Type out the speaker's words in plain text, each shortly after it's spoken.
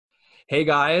Hey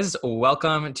guys,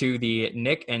 welcome to the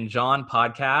Nick and John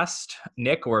podcast.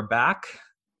 Nick, we're back.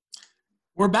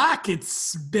 We're back.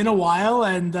 It's been a while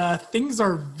and things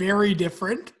are very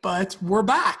different, but we're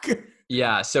back.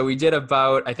 Yeah, so we did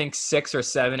about, I think, 6 or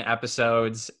 7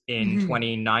 episodes in Mhm.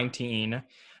 2019,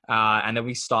 and then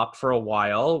we stopped for a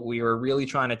while. We were really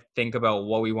trying to think about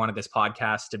what we wanted this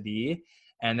podcast to be,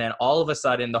 and then all of a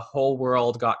sudden, the whole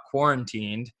world got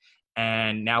quarantined,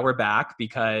 and now we're back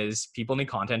because people need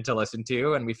content to listen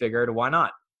to, and we figured, why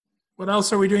not? What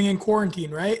else are we doing in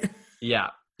quarantine, right? Yeah.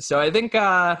 So I think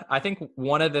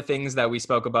one of the things that we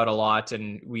spoke about a lot,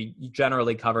 and we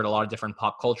generally covered a lot of different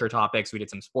pop culture topics. We did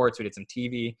some sports, we did some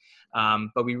TV,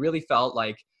 but we really felt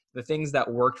like the things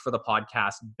that worked for the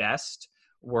podcast best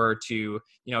were to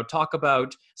talk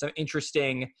about some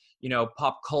interesting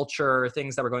pop culture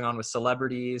things that were going on with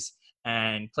celebrities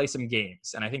and play some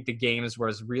games. And I think the games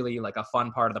was really like a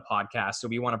fun part of the podcast. So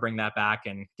we want to bring that back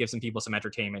and give some people some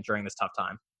entertainment during this tough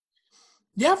time.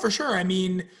 Yeah, for sure. I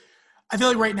mean, I feel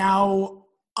like right now,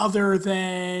 other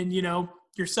than,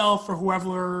 yourself or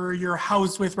whoever you're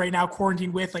housed with right now,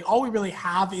 quarantined with, like all we really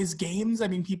have is games. I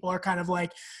mean, people are kind of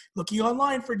like looking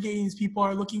online for games. People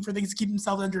are looking for things to keep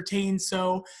themselves entertained.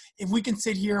 So if we can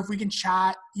sit here, if we can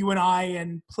chat, you and I,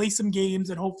 and play some games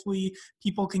and hopefully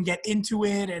people can get into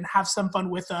it and have some fun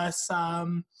with us.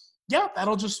 Yeah,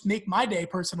 that'll just make my day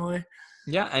personally.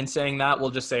 Yeah, and saying that,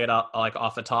 we'll just say it like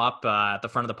off the top at the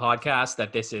front of the podcast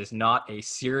that this is not a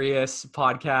serious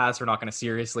podcast. We're not going to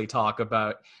seriously talk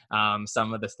about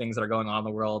some of the things that are going on in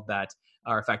the world that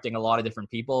are affecting a lot of different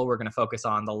people. We're going to focus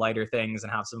on the lighter things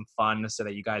and have some fun so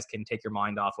that you guys can take your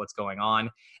mind off what's going on.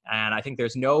 And I think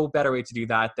there's no better way to do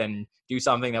that than do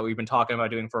something that we've been talking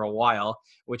about doing for a while,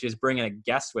 which is bringing a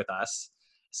guest with us.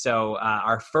 So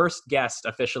our first guest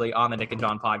officially on the Nick and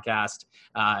John podcast,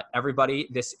 everybody,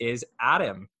 this is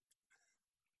Adam.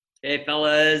 Hey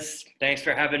fellas, thanks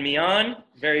for having me on.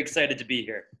 Very excited to be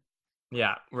here.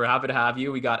 Yeah, we're happy to have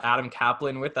you. We got Adam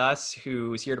Kaplan with us,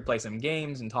 who's here to play some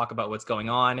games and talk about what's going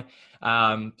on.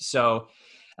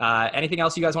 Anything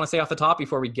else you guys want to say off the top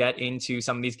before we get into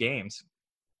some of these games?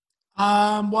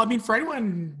 Well, I mean, for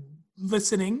anyone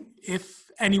listening, if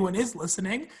anyone is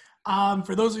listening,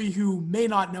 for those of you who may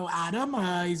not know Adam,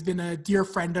 he's been a dear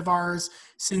friend of ours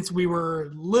since we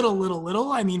were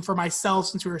little. I mean, for myself,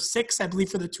 since we were 6, I believe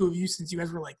for the two of you, since you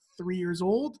guys were like 3 years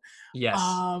old. Yes.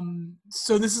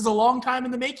 So this is a long time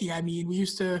in the making. I mean, we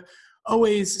used to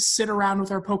always sit around with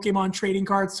our Pokemon trading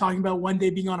cards talking about one day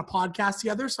being on a podcast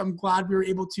together. So I'm glad we were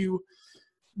able to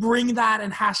bring that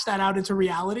and hash that out into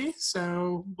reality.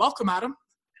 So welcome, Adam.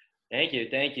 Thank you.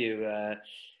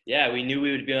 Yeah, we knew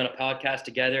we would be on a podcast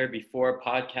together before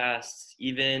podcasts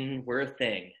even were a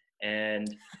thing.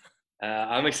 And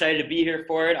I'm excited to be here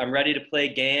for it. I'm ready to play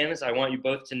games. I want you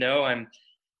both to know I'm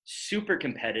super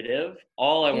competitive.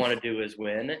 All I want to do is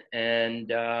win. And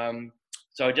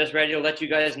so I'm just ready to let you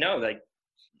guys know, like,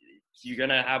 you're going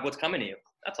to have what's coming to you.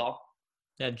 That's all.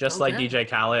 Yeah, just like DJ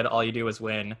Khaled, all you do is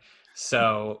win.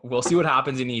 So we'll see what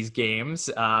happens in these games.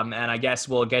 And I guess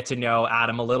we'll get to know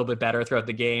Adam a little bit better throughout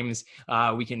the games.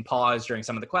 We can pause during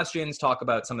some of the questions, talk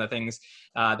about some of the things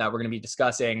that we're going to be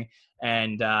discussing.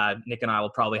 And Nick and I will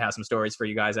probably have some stories for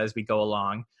you guys as we go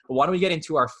along. But why don't we get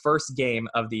into our first game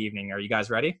of the evening? Are you guys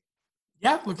ready?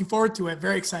 Yeah, looking forward to it.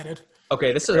 Very excited.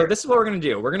 Okay, this is what we're going to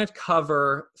do. We're going to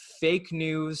cover fake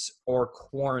news or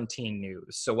quarantine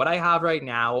news. So what I have right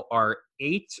now are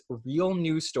 8 real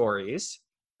news stories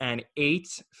and 8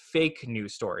 fake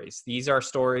news stories. These are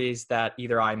stories that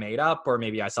either I made up or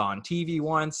maybe I saw on TV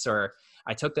once or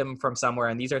I took them from somewhere.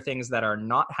 And these are things that are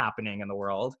not happening in the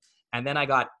world. And then I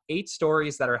got 8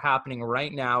 stories that are happening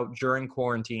right now during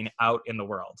quarantine out in the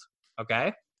world.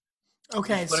 Okay?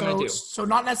 Okay, so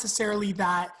not necessarily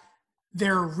that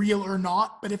they're real or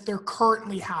not, but if they're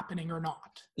currently happening or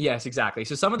not. Yes, exactly.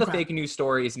 So some of the fake news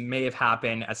stories may have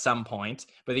happened at some point,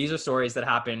 but these are stories that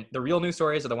happen. The real news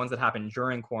stories are the ones that happen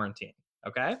during quarantine.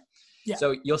 Okay. Yeah.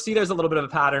 So you'll see there's a little bit of a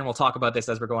pattern. We'll talk about this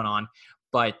as we're going on.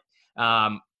 But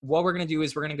what we're going to do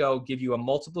is we're going to go give you a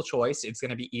multiple choice. It's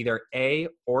going to be either A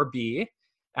or B.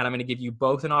 And I'm going to give you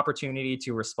both an opportunity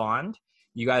to respond.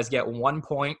 You guys get 1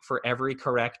 point for every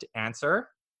correct answer.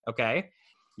 Okay.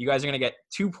 You guys are going to get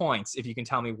 2 points if you can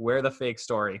tell me where the fake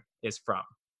story is from.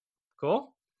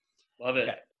 Cool? Love it.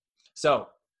 Okay. So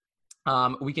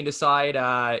we can decide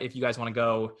if you guys want to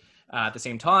go at the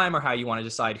same time or how you want to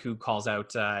decide who calls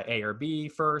out A or B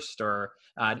first. Or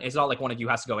it's not like one of you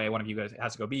has to go A, one of you guys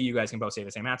has to go B. You guys can both say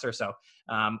the same answer. So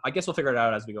I guess we'll figure it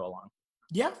out as we go along.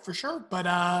 Yeah, for sure. But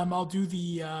I'll do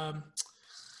the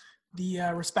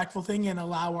respectful thing and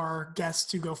allow our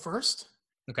guests to go first.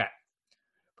 Okay.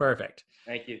 Perfect.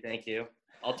 Thank you. Thank you.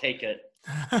 I'll take it.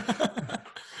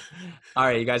 All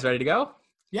right, you guys ready to go?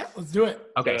 Yeah, let's do it.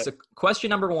 Okay, Do it. so question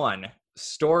number 1,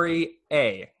 story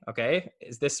A. Okay,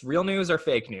 is this real news or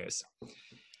fake news?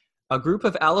 A group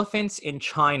of elephants in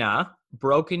China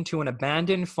broke into an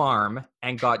abandoned farm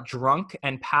and got drunk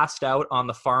and passed out on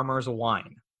the farmer's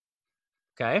wine.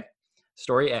 Okay,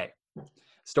 story A.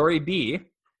 Story B.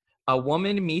 A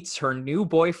woman meets her new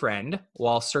boyfriend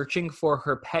while searching for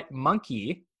her pet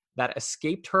monkey that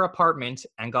escaped her apartment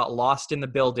and got lost in the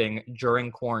building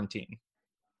during quarantine.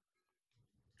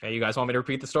 Okay, you guys want me to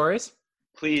repeat the stories?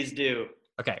 Please do.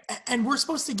 Okay, And we're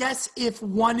supposed to guess if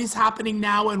one is happening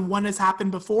now and one has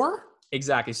happened before?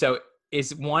 exactly. So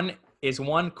is one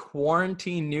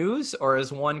quarantine news or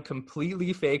is one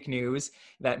completely fake news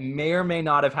that may or may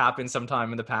not have happened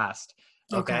sometime in the past?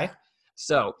 Okay.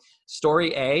 So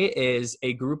story A is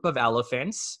a group of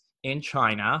elephants in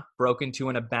China broke into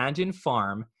an abandoned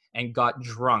farm and got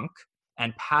drunk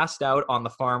and passed out on the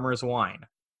farmer's wine.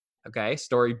 Okay.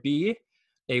 Story B,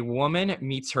 a woman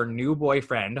meets her new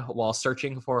boyfriend while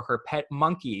searching for her pet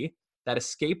monkey that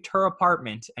escaped her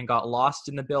apartment and got lost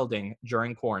in the building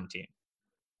during quarantine.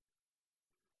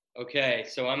 Okay,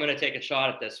 so I'm going to take a shot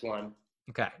at this one.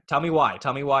 Okay. Tell me why.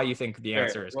 Tell me why you think the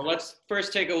answer is Well, correct. let's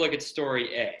first take a look at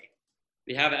story A.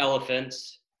 We have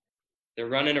elephants. They're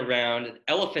running around.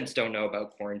 Elephants don't know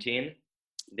about quarantine.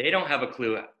 They don't have a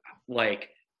clue, like,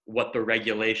 what the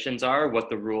regulations are, what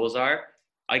the rules are.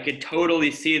 I could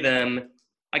totally see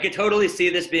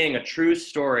this being a true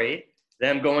story,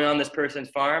 them going on this person's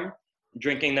farm,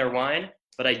 drinking their wine,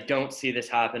 but I don't see this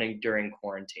happening during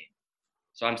quarantine.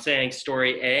 So I'm saying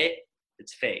story A,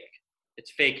 it's fake.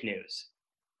 It's fake news.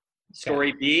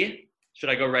 Story B, should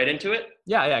I go right into it?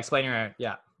 Yeah, explain your,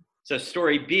 yeah. So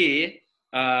story B,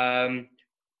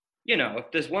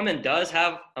 if this woman does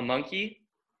have a monkey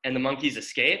and the monkey's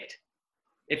escaped,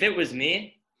 if it was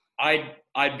me,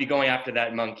 I'd be going after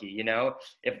that monkey,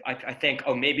 If I think,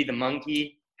 oh, maybe the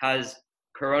monkey has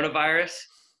coronavirus,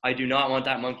 I do not want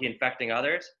that monkey infecting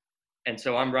others. And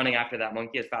so I'm running after that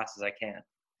monkey as fast as I can.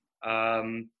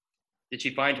 Did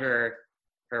she find her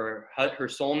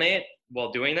soulmate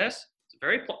while doing this? It's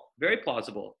very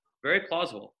plausible. Very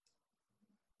plausible.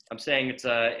 I'm saying it's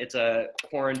a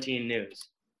quarantine news.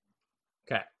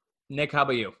 Okay. Nick, how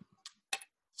about you?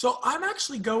 So I'm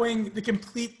actually going the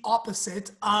complete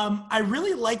opposite. I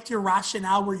really liked your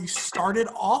rationale where you started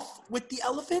off with the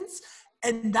elephants.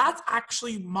 And that's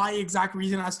actually my exact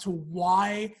reason as to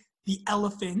why the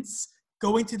elephants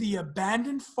going to the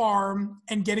abandoned farm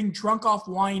and getting drunk off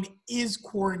wine is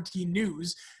quarantine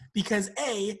news. Because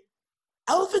A,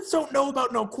 elephants don't know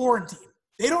about no quarantine.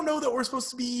 They don't know that we're supposed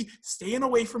to be staying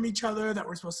away from each other, that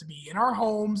we're supposed to be in our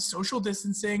homes, social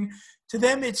distancing. To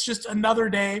them, it's just another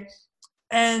day.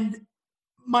 And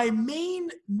my main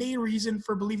reason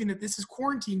for believing that this is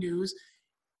quarantine news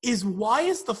is why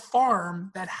is the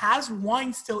farm that has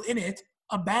wine still in it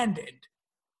abandoned?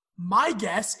 My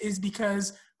guess is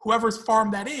because whoever's farm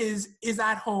that is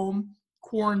at home,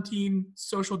 quarantine,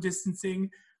 social distancing,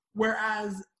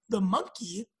 whereas the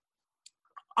monkey,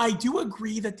 I do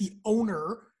agree that the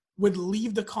owner would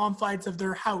leave the confines of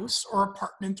their house or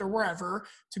apartment or wherever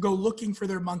to go looking for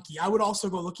their monkey. I would also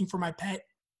go looking for my pet,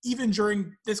 even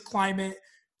during this climate,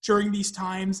 during these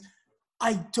times.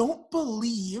 I don't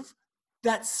believe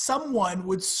that someone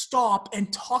would stop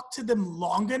and talk to them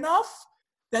long enough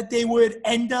that they would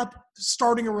end up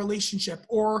starting a relationship,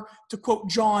 or to quote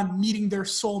John, meeting their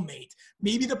soulmate.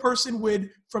 Maybe the person would,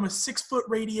 from a 6-foot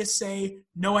radius, say,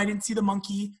 no, I didn't see the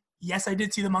monkey. Yes, I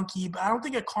did see the monkey, but I don't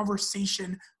think a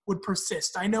conversation would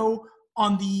persist. I know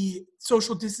on the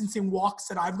social distancing walks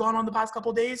that I've gone on the past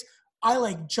couple of days,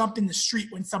 I jump in the street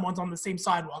when someone's on the same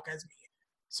sidewalk as me.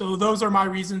 So those are my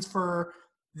reasons for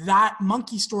that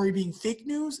monkey story being fake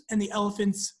news and the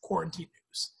elephants quarantine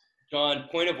news. John,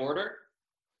 point of order?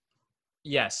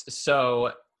 Yes.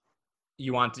 So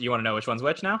you want to know which one's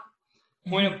which now?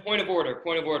 Point of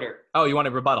order. Oh, you want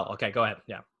a rebuttal? Okay, go ahead.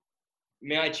 Yeah.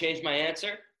 May I change my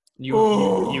answer?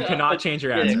 You cannot change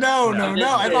your answer. No.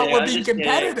 I thought we're I'm being just kidding.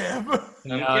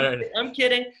 competitive. I'm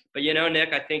kidding. But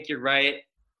Nick, I think you're right.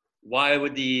 Why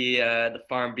would the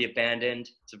farm be abandoned?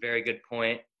 It's a very good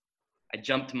point. I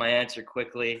jumped to my answer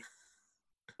quickly.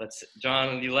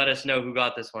 John, you let us know who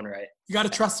got this one right. You got to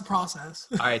trust the process.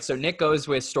 All right, so Nick goes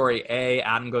with story A,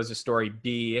 Adam goes with story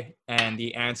B, and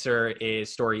the answer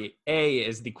is story A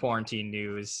is the quarantine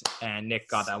news, and Nick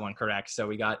got that one correct. So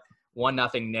we got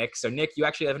 1-0 Nick. So Nick, you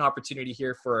actually have an opportunity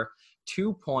here for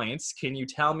 2 points. Can you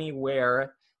tell me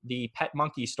where the pet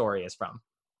monkey story is from?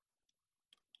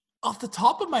 Off the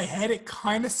top of my head, it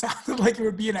kind of sounded like it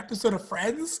would be an episode of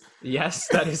Friends. Yes,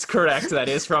 that is correct. That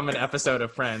is from an episode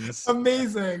of Friends.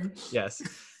 Amazing. Yes.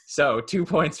 So 2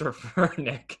 points for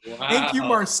Nick. Wow. Thank you,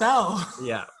 Marcel.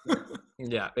 Yeah.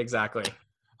 Yeah, exactly.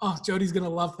 Oh, Jody's going to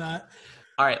love that.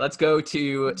 All right, let's go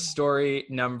to story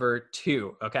number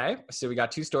 2. Okay. So we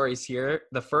got 2 stories here.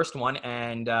 The first one.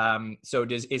 And so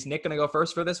is Nick going to go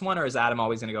first for this one, or is Adam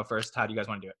always going to go first? How do you guys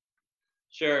want to do it?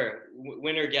 Sure.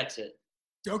 Winner gets it.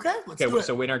 Okay, let's do it.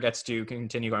 So winner gets to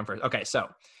continue going first. Okay, so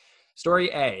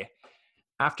story A.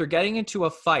 After getting into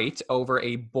a fight over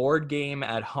a board game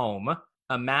at home,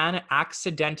 a man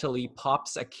accidentally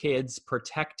pops a kid's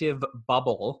protective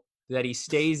bubble that he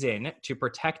stays in to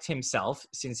protect himself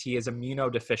since he is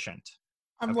immunodeficient.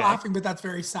 I'm laughing, but that's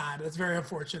very sad. That's very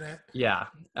unfortunate. Yeah.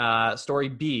 Story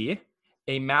B.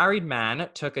 A married man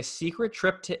took a secret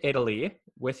trip to Italy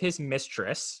with his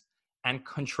mistress and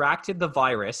contracted the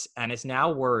virus and is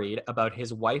now worried about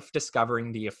his wife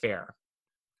discovering the affair.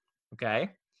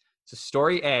 Okay. So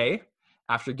story A,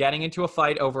 after getting into a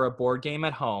fight over a board game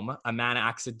at home, a man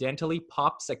accidentally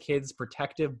pops a kid's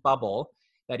protective bubble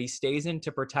that he stays in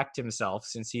to protect himself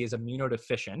since he is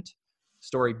immunodeficient.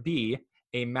 Story B,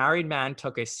 a married man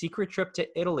took a secret trip to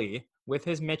Italy with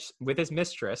his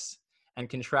mistress and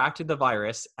contracted the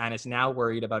virus and is now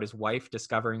worried about his wife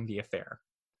discovering the affair.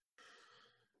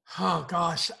 Oh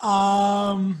gosh.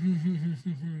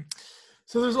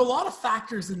 So there's a lot of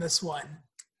factors in this one.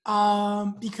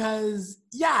 Because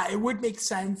it would make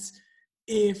sense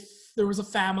if there was a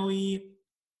family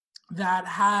that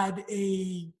had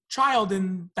a child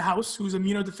in the house who's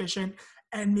immunodeficient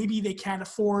and maybe they can't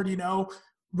afford,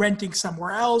 renting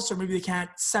somewhere else, or maybe they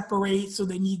can't separate. So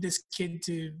they need this kid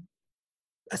to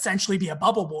essentially be a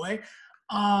bubble boy.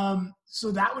 So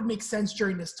that would make sense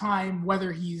during this time,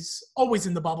 whether he's always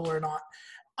in the bubble or not.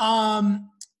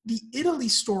 The Italy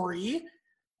story,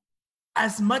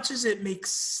 as much as it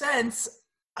makes sense,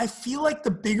 I feel like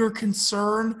the bigger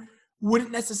concern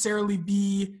wouldn't necessarily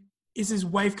be, is his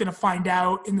wife going to find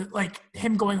out, in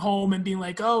him going home and being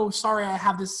like, oh, sorry, I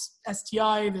have this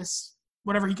STI, this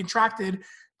whatever he contracted.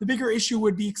 The bigger issue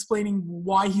would be explaining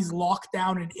why he's locked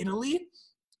down in Italy.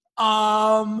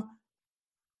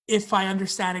 If I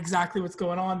understand exactly what's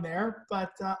going on there.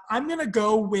 But I'm going to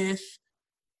go with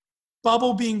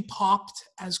bubble being popped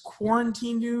as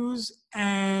quarantine news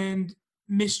and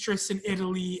mistress in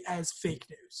Italy as fake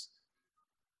news.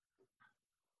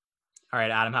 All right,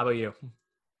 Adam, how about you?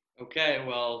 Okay,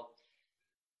 well,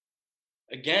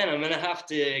 again, I'm going to have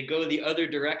to go the other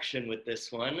direction with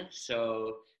this one.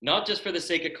 So not just for the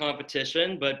sake of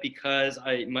competition, but because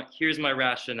here's my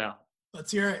rationale.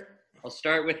 Let's hear it. I'll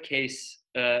start with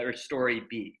story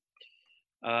B.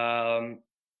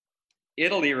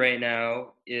 Italy right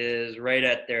now is right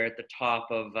at the top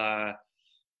of,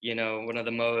 one of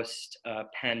the most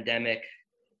pandemic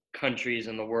countries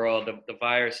in the world. The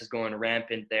virus is going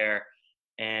rampant there,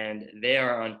 and they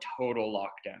are on total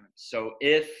lockdown. So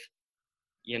if,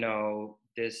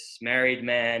 this married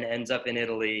man ends up in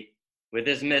Italy with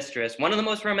his mistress, one of the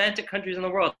most romantic countries in the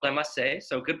world, I must say,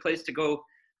 so good place to go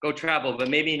travel, but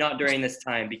maybe not during this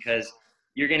time because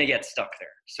you're going to get stuck there.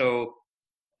 So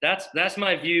that's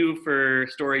my view for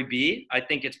story B. I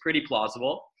think it's pretty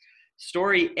plausible.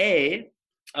 Story A,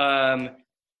 I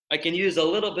can use a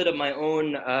little bit of my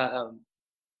own,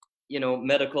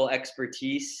 medical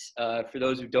expertise. For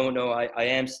those who don't know, I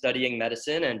am studying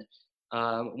medicine. And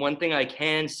one thing I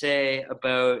can say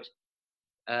about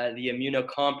the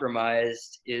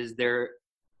immunocompromised is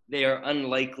they are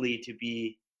unlikely to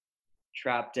be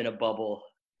trapped in a bubble.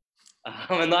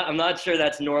 I'm not sure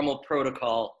that's normal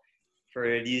protocol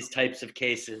for these types of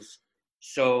cases.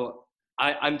 So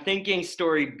I'm thinking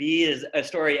story A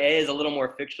is a little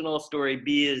more fictional. Story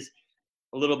B is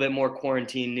a little bit more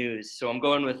quarantine news. So I'm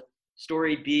going with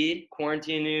story B,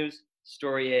 quarantine news,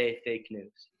 story A, fake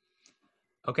news.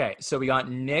 Okay, so we got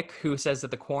Nick, who says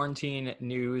that the quarantine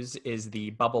news is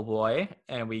the bubble boy,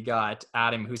 and we got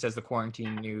Adam, who says the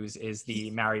quarantine news is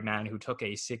the married man who took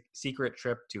a secret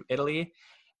trip to Italy.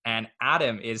 And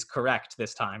Adam is correct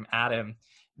this time. Adam,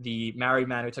 the married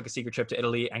man who took a secret trip to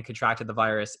Italy and contracted the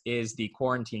virus, is the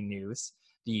quarantine news.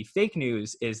 The fake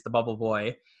news is the bubble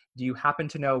boy. Do you happen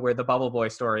to know where the bubble boy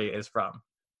story is from?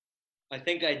 I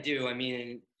think I do. I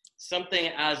mean,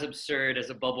 something as absurd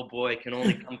as a bubble boy can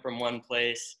only come from one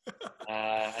place.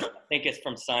 I think it's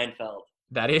from Seinfeld.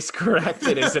 That is correct.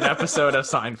 It is an episode of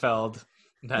Seinfeld.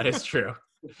 That is true.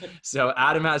 So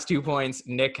Adam has 2 points.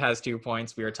 Nick has 2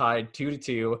 points. We are tied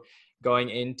 2-2 going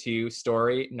into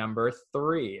story number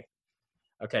 3.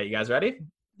 Okay, you guys ready?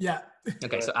 Yeah.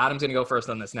 Okay, so Adam's going to go first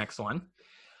on this next one.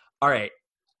 All right.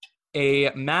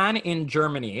 A man in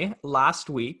Germany last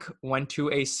week went to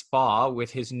a spa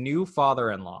with his new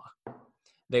father-in-law.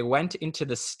 They went into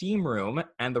the steam room,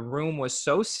 and the room was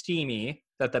so steamy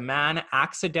that the man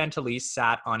accidentally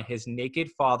sat on his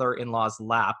naked father-in-law's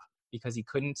lap because he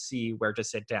couldn't see where to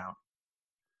sit down.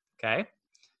 Okay?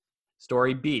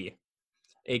 Story B.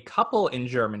 A couple in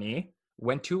Germany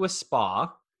went to a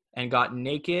spa and got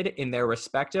naked in their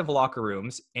respective locker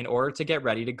rooms in order to get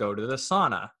ready to go to the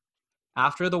sauna.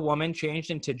 After the woman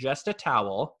changed into just a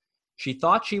towel, she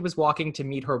thought she was walking to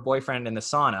meet her boyfriend in the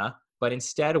sauna, but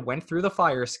instead went through the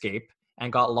fire escape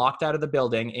and got locked out of the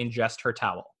building in just her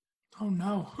towel. Oh,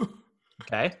 no.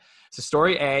 Okay. So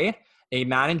story A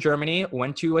man in Germany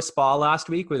went to a spa last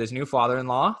week with his new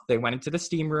father-in-law. They went into the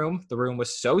steam room. The room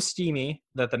was so steamy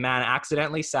that the man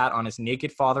accidentally sat on his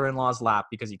naked father-in-law's lap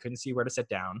because he couldn't see where to sit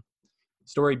down.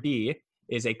 Story B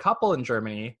is a couple in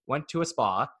Germany went to a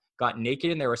spa, got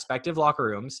naked in their respective locker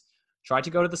rooms, tried to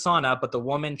go to the sauna, but the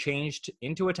woman changed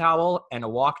into a towel and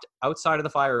walked outside of the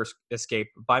fire escape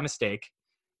by mistake,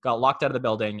 got locked out of the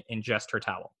building in just her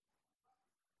towel.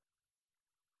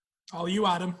 All you,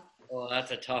 Adam. Well,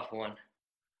 that's a tough one.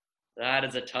 That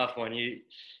is a tough one. You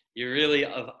really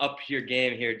up your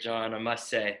game here, John. I must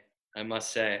say. A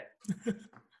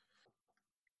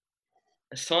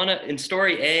sauna in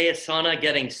story A, a sauna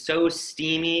getting so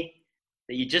steamy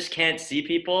that you just can't see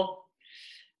people.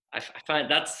 I find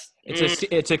that's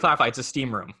to clarify, it's a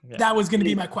steam room. Yeah. That was going to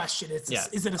be my question. Is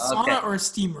it a sauna or a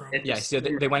steam room? So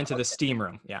they went into the steam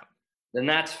room. Yeah. Then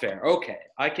that's fair. Okay,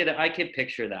 I could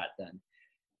picture that then.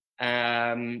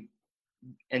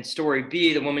 And story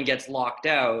B, the woman gets locked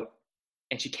out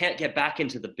and she can't get back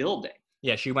into the building.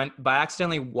 Yeah, she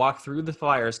accidentally walked through the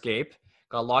fire escape,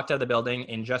 got locked out of the building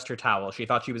in just her towel. She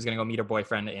thought she was going to go meet her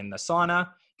boyfriend in the sauna,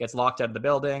 gets locked out of the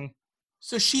building.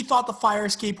 So she thought the fire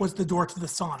escape was the door to the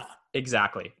sauna.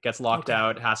 Exactly. Gets locked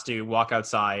out, has to walk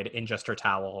outside in just her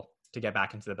towel to get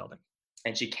back into the building.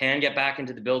 And she can get back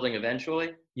into the building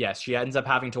eventually? Yes, she ends up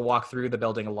having to walk through the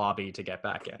building lobby to get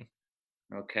back in.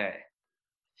 Okay.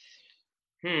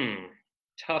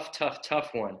 Tough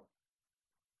one.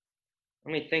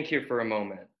 Let me think here for a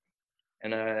moment.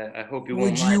 And I hope you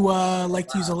won't mind. Would you like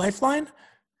to use a lifeline?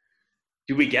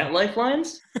 Do we get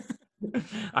lifelines?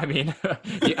 I mean,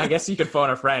 I guess you could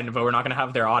phone a friend, but we're not going to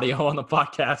have their audio on the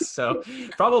podcast, so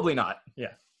probably not.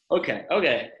 Yeah. Okay.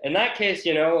 In that case,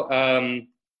 the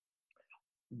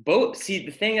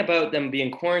thing about them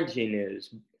being quarantine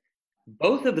news,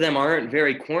 both of them aren't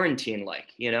very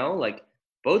quarantine-like, like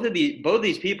both of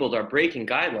these people are breaking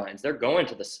guidelines. They're going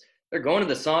to the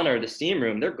sauna or the steam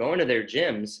room. They're going to their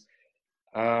gyms.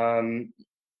 So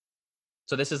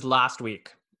this is last week.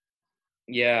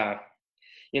 Yeah.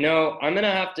 I'm going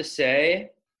to have to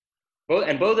say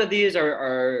both of these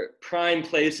are prime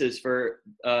places for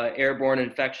airborne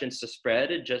infections to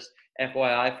spread. Just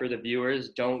FYI for the viewers,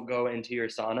 don't go into your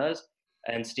saunas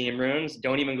and steam rooms.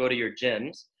 Don't even go to your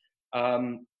gyms.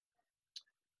 I'm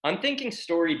thinking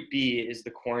story B is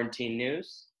the quarantine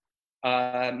news.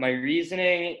 My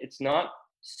reasoning, it's not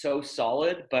so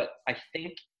solid, but I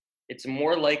think it's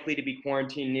more likely to be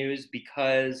quarantine news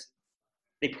because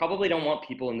they probably don't want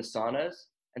people in the saunas.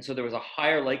 And so there was a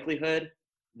higher likelihood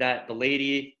that the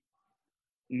lady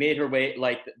made her way,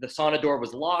 like the sauna door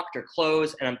was locked or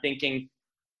closed. And I'm thinking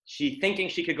she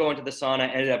could go into the sauna,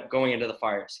 ended up going into the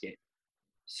fire escape.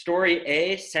 Story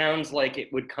A sounds like it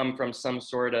would come from some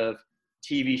sort of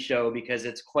TV show because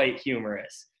it's quite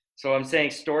humorous. So I'm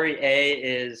saying story A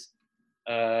is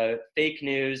fake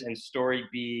news and story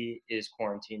B is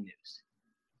quarantine news.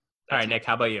 All right, Nick,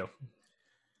 how about you?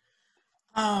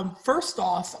 First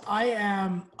off, I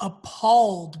am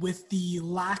appalled with the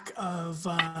lack of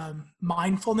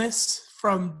mindfulness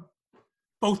from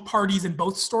both parties in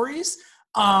both stories.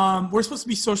 We're supposed to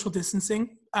be social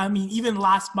distancing. I mean, even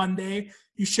last Monday,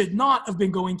 you should not have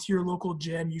been going to your local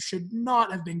gym. You should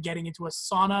not have been getting into a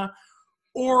sauna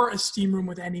or a steam room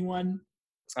with anyone.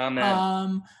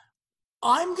 Amen.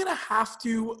 I'm going to have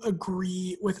to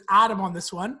agree with Adam on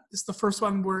this one. This is the first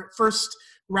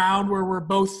round where we're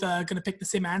both going to pick the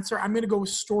same answer. I'm going to go with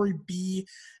story B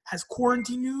as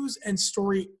quarantine news and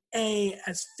story A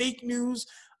as fake news.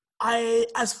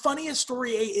 As funny as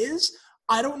story A is,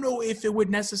 I don't know if it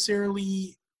would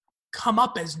necessarily come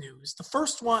up as news.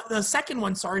 The second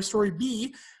one, story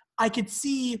B, I could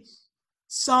see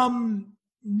some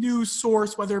news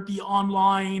source, whether it be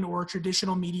online or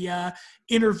traditional media,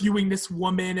 interviewing this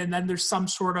woman, and then there's some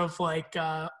sort of like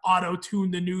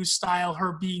auto-tune the news style,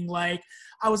 her being like,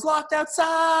 I was locked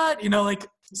outside, like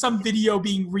some video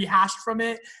being rehashed from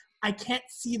it. I can't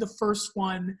see the first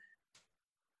one,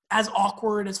 as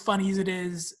awkward, as funny as it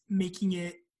is, making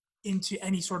it into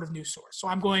any sort of news source. So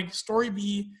I'm going story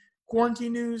B,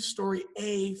 quarantine news, story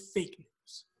A, fake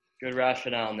news. Good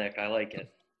rationale, Nick. I like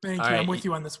it. Thank All you. right. I'm with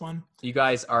you on this one. You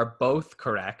guys are both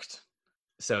correct.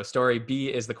 So story B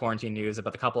is the quarantine news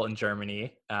about the couple in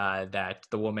Germany that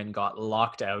the woman got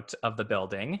locked out of the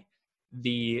building.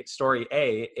 The story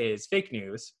A is fake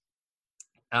news.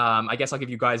 I guess I'll give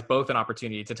you guys both an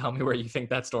opportunity to tell me where you think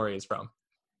that story is from.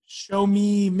 Show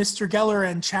me Mr. Geller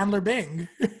and Chandler Bing.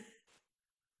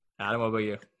 Adam, what about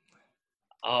you?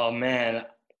 Oh man,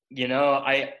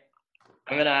 I'm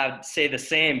gonna have to say the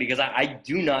same because I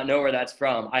do not know where that's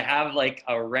from. I have like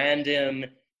a random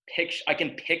picture. I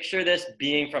can picture this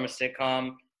being from a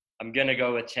sitcom. I'm gonna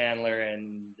go with Chandler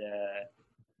and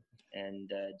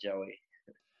Joey.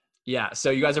 Yeah, so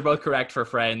you guys are both correct for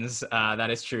Friends. That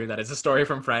is true. That is a story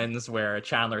from Friends where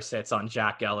Chandler sits on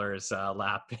Jack Geller's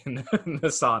lap in the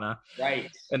sauna. Right.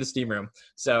 In the steam room.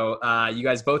 So you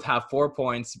guys both have 4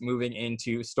 points moving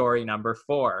into story number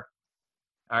 4.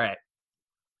 All right.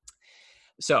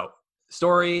 So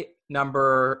story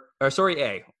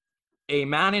A. A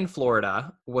man in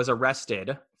Florida was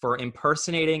arrested for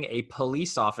impersonating a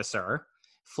police officer,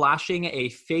 flashing a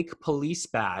fake police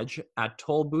badge at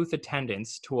toll booth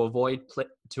attendants to avoid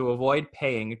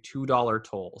paying $2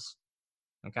 tolls.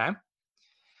 Okay.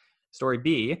 Story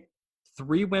B.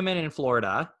 3 women in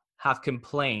Florida have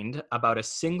complained about a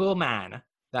single man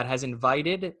that has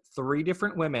invited 3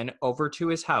 different women over to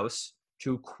his house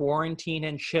to quarantine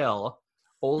and chill,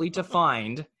 only to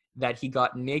find that he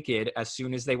got naked as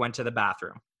soon as they went to the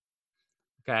bathroom.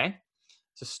 Okay?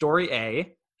 So story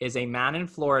A is a man in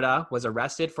Florida was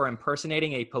arrested for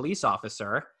impersonating a police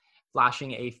officer,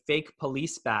 flashing a fake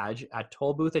police badge at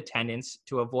toll booth attendants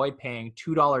to avoid paying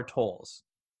 $2 tolls.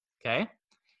 Okay?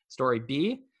 Story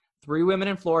B, 3 women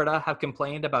in Florida have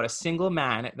complained about a single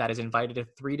man that has invited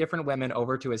 3 different women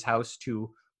over to his house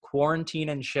to quarantine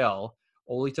and chill,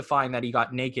 only to find that he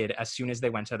got naked as soon as they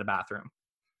went to the bathroom.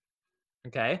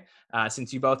 Okay.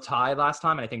 Since you both tied last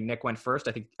time, and I think Nick went first.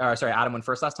 Adam went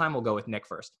first last time. We'll go with Nick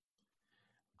first.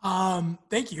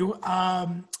 Thank you.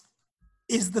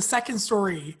 Is the second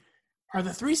story, are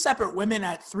the 3 separate women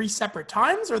at 3 separate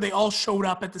times, or they all showed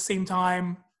up at the same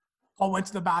time, all went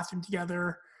to the bathroom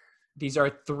together? These are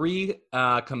 3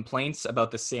 complaints about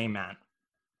the same man.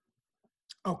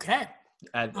 Okay.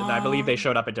 I believe they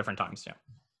showed up at different times too.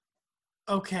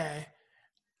 Okay.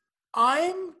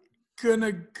 I'm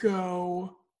gonna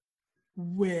go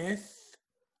with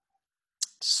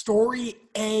story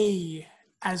A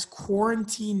as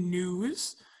quarantine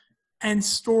news and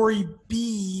story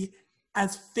B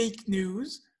as fake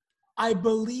news. I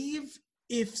believe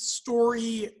if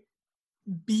story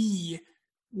B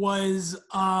was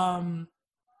a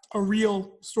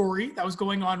real story that was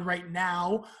going on right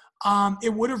now,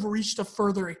 it would have reached a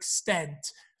further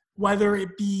extent, whether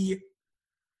it be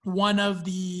one of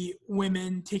the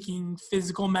women taking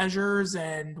physical measures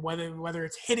and whether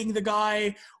it's hitting the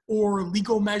guy, or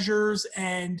legal measures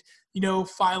and,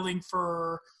 filing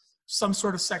for some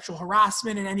sort of sexual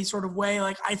harassment in any sort of way.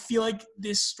 Like, I feel like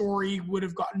this story would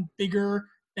have gotten bigger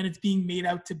than it's being made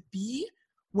out to be.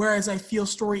 Whereas I feel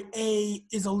story A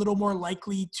is a little more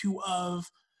likely to have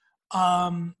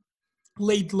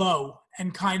laid low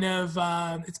and kind of,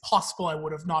 it's possible I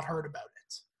would have not heard about it.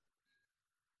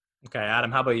 Okay,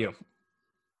 Adam, how about you?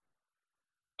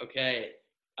 Okay.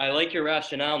 I like your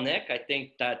rationale, Nick. I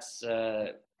think that's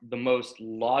the most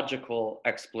logical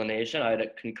explanation.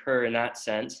 I'd concur in that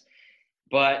sense.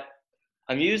 But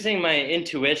I'm using my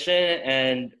intuition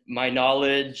and my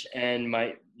knowledge and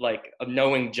of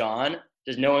knowing John,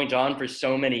 just knowing John for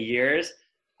so many years.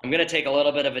 I'm going to take a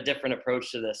little bit of a different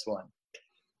approach to this one.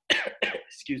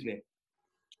 Excuse me.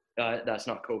 That's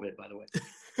not COVID, by the way.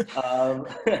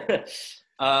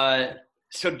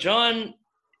 So John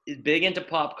is big into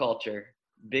pop culture,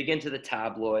 big into the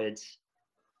tabloids,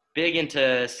 big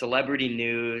into celebrity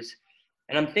news.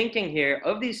 And I'm thinking here,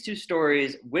 of these 2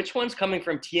 stories, which one's coming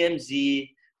from TMZ?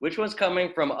 Which one's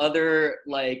coming from other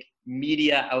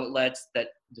media outlets that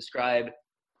describe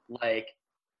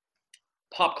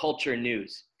pop culture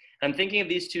news? I'm thinking of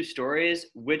these 2 stories,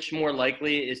 which more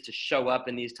likely is to show up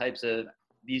in these types of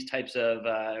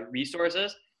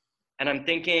resources. And I'm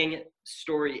thinking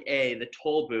story A, the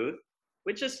toll booth,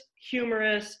 which is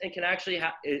humorous and can actually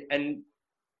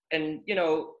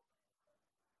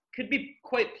could be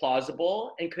quite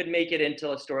plausible and could make it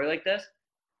into a story like this.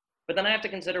 But then I have to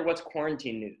consider what's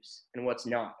quarantine news and what's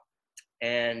not.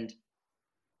 And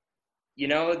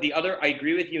I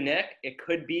agree with you, Nick. It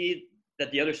could be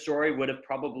that the other story would have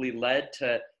probably led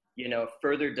to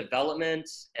further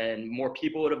developments and more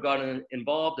people would have gotten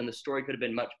involved and the story could have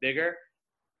been much bigger.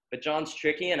 but John's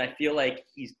tricky, and I feel like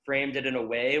he's framed it in a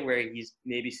way where he's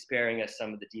maybe sparing us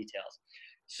some of the details.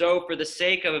 So for the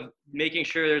sake of making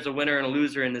sure there's a winner and a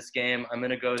loser in this game, I'm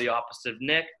going to go the opposite of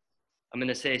Nick. I'm going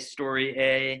to say story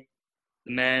A,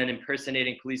 the man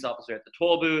impersonating police officer at the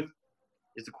toll booth,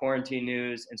 is the quarantine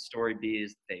news, and story B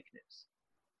is the fake news.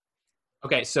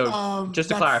 Okay, so just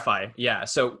to clarify, yeah.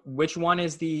 So which one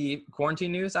is the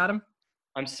quarantine news, Adam?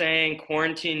 I'm saying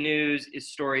quarantine news is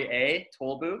story A,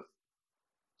 toll booth.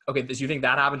 Okay, so you think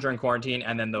that happened during quarantine,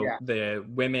 and then the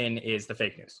women is the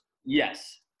fake news?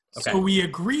 Yes. Okay. So we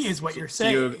agree is what you're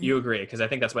saying. So you agree, because I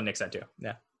think that's what Nick said too.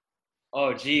 Yeah.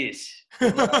 Oh, geez.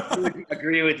 I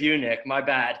agree with you, Nick. My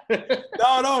bad.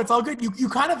 No, it's all good. You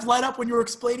kind of light up when you were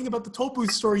explaining about the toll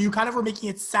booth story. You kind of were making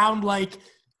it sound like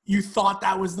you thought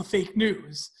that was the fake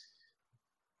news.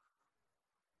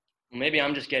 Maybe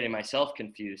I'm just getting myself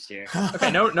confused here.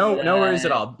 Okay, no worries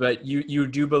at all. But you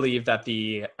do believe that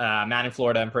the man in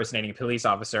Florida impersonating a police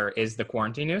officer is the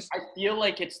quarantine news? I feel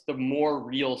like it's the more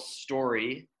real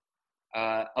story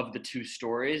of the two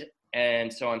stories,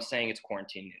 and so I'm saying it's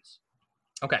quarantine news.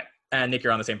 Okay, and Nick,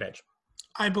 you're on the same page.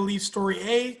 I believe story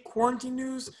A, quarantine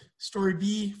news, story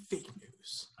B, fake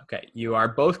news. Okay, you are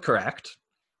both correct.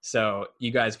 So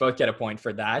you guys both get a point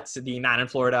for that. So the man in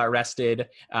Florida arrested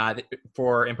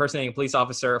for impersonating a police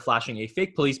officer, flashing a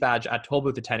fake police badge at toll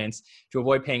booth attendants to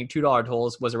avoid paying $2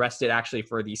 tolls, was arrested actually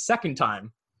for the second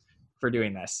time for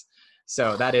doing this.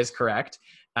 So that is correct.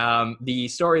 The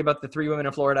story about the 3 women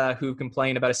in Florida who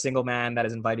complained about a single man that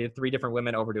has invited 3 different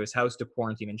women over to his house to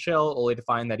quarantine and chill, only to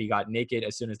find that he got naked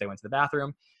as soon as they went to the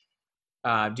bathroom.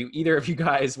 Do either of you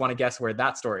guys want to guess where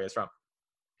that story is from?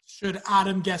 Should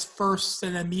Adam guess first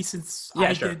and then me, since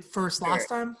I did first last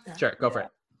time? Yeah. Sure, go for it.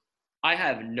 I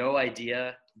have no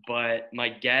idea, but my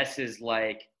guess is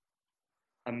like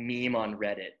a meme on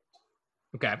Reddit.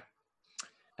 Okay.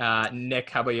 Nick,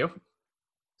 how about you?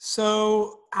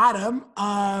 So, Adam,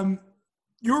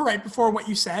 you were right before what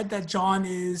you said, that John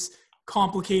is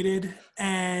complicated.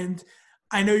 And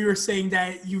I know you were saying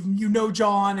that you know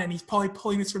John, and he's probably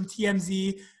pulling this from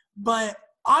TMZ. But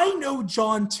I know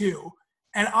John too.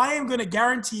 And I am going to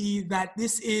guarantee that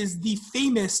this is the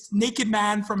famous naked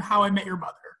man from How I Met Your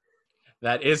Mother.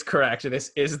 That is correct.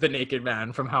 This is the naked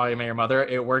man from How I Met Your Mother.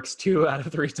 It works 2 out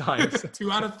of 3 times.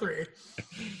 2 out of 3.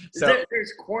 So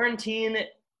there's quarantine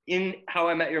in How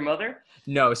I Met Your Mother?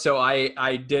 No, so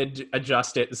I did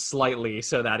adjust it slightly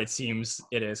so that it seems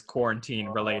it is quarantine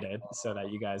related, so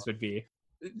that you guys would be,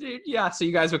 so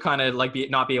you guys would kind of like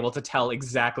not be able to tell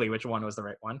exactly which one was the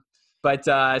right one. But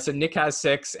so Nick has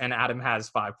 6 and Adam has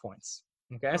 5 points.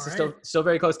 Okay, all so right. still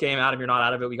very close game. Adam, you're not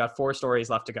out of it. We got 4 stories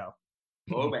left to go.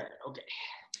 Oh man, okay.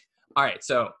 All right,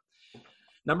 so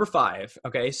number 5.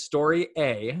 Okay, story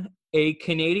A. A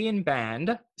Canadian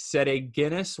band set a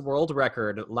Guinness World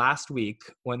Record last week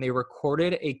when they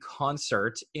recorded a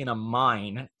concert in a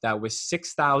mine that was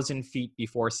 6,000 feet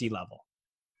before sea level.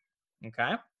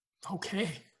 Okay. Okay.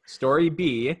 Story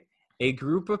B. A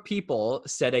group of people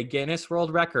set a Guinness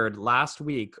World Record last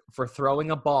week for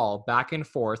throwing a ball back and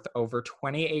forth over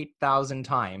 28,000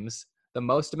 times, the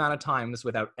most amount of times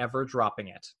without ever dropping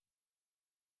it.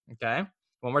 Okay?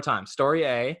 One more time. Story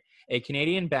A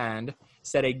Canadian band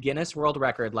set a Guinness World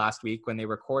Record last week when they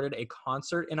recorded a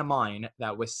concert in a mine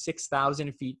that was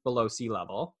 6,000 feet below sea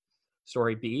level.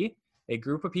 Story B. A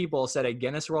group of people set a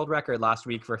Guinness World Record last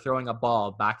week for throwing a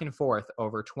ball back and forth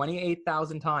over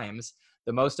 28,000 times,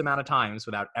 the most amount of times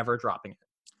without ever dropping it.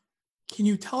 Can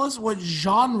you tell us what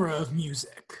genre of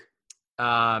music?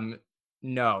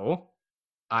 No.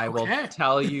 I will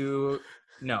tell you.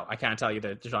 No, I can't tell you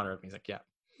the genre of music. Yeah.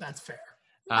 That's fair.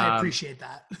 I appreciate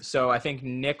that. So I think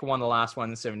Nick won the last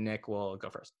one, so Nick will go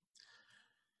first.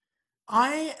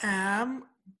 I am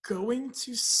going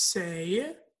to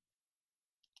say,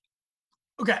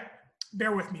 okay,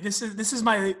 bear with me. This is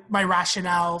my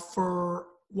rationale for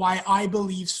why I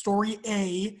believe story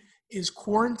A is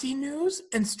quarantine news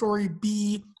and story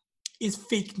B is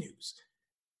fake news.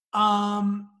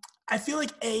 I feel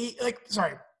like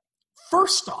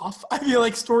first off, I feel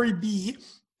like story B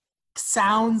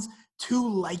sounds too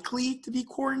likely to be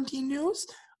quarantine news.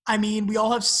 I mean, we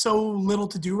all have so little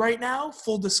to do right now.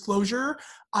 Full disclosure,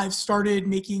 I've started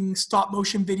making stop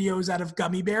motion videos out of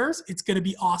gummy bears. It's going to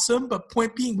be awesome. But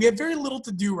point being, we have very little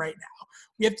to do right now.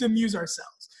 We have to amuse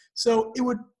ourselves. So it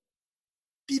would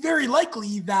be very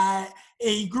likely that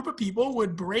a group of people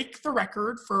would break the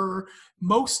record for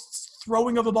most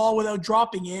throwing of a ball without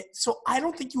dropping it. So I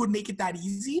don't think you would make it that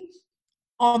easy.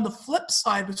 On the flip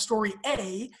side with story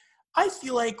A, I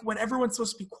feel like when everyone's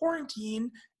supposed to be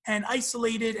quarantined and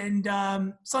isolated, and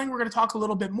something we're going to talk a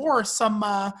little bit more, some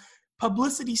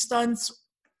publicity stunts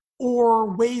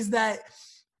or ways that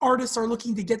artists are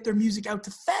looking to get their music out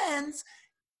to fans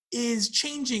is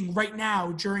changing right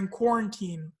now during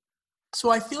quarantine. So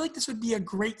I feel like this would be a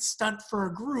great stunt for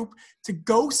a group to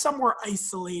go somewhere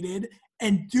isolated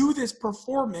and do this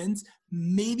performance,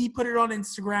 maybe put it on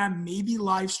Instagram, maybe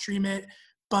live stream it,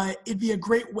 but it'd be a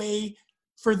great way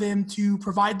for them to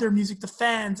provide their music to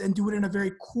fans and do it in a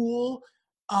very cool,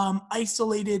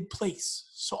 isolated place.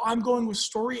 So I'm going with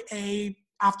story A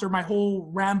after my whole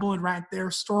ramble and rant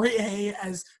there. Story A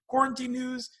as quarantine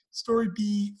news, story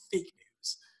B, fake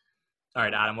news. All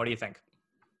right, Adam, what do you think?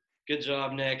 Good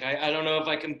job, Nick. I don't know if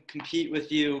I can compete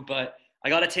with you, but I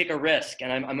got to take a risk,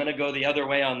 and I'm going to go the other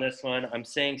way on this one. I'm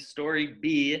saying story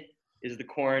B is the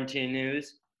quarantine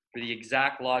news for the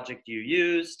exact logic you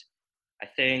used. I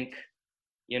think,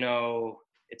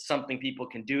 it's something people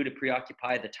can do to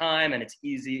preoccupy the time, and it's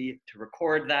easy to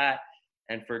record that,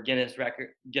 and for Guinness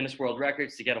World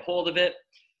Records to get a hold of it.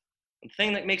 The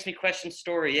thing that makes me question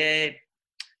story A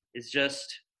is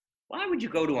just, why would you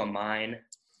go to a mine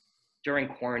during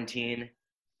quarantine?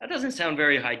 That doesn't sound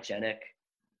very hygienic.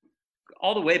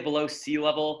 All the way below sea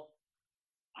level,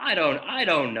 I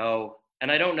don't know.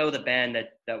 And I don't know the band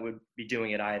that would be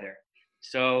doing it either.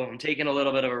 So I'm taking a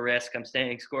little bit of a risk. I'm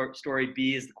saying story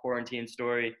B is the quarantine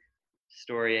story.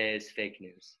 Story A is fake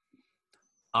news.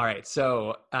 All right,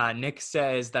 so Nick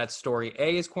says that story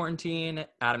A is quarantine.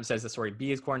 Adam says that story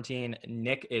B is quarantine.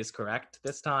 Nick is correct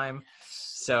this time.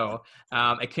 So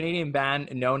a Canadian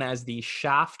band known as the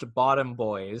Shaft Bottom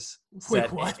Boys.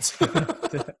 Wait, what?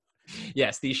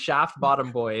 Yes, the Shaft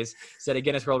Bottom Boys set a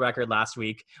Guinness World Record last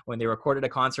week when they recorded a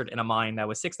concert in a mine that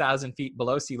was 6,000 feet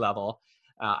below sea level.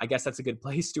 I guess that's a good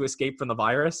place to escape from the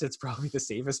virus. It's probably the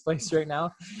safest place right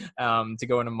now to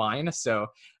go in a mine. So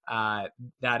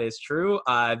that is true.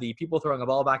 The people throwing a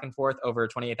ball back and forth over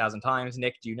 28,000 times.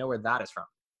 Nick, do you know where that is from?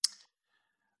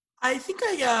 I think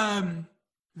I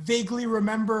vaguely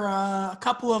remember a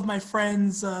couple of my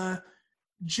friends,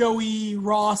 Joey,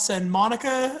 Ross, and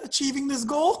Monica, achieving this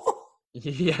goal.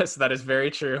 Yes, that is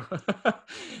very true.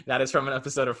 That is from an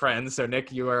episode of Friends. So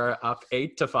Nick, you are up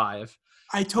 8-5.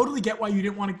 I totally get why you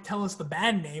didn't want to tell us the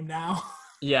band name now.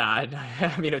 Yeah,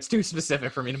 I mean, it's too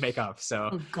specific for me to make up. So.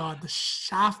 Oh God, the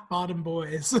Shaft Bottom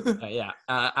Boys. Yeah,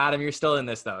 Adam, you're still in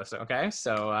this though. So okay,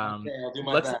 so Okay, I'll do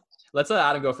my best. Let's let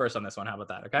Adam go first on this one. How about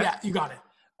that? Okay. Yeah, you got it.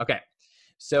 Okay,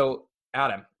 so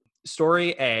Adam,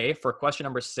 story A for question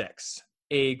number 6.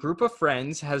 A group of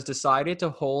friends has decided to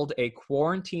hold a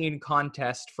quarantine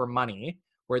contest for money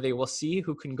where they will see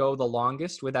who can go the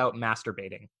longest without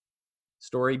masturbating.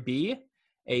 Story B,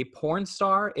 a porn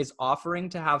star is offering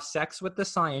to have sex with the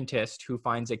scientist who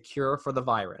finds a cure for the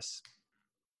virus.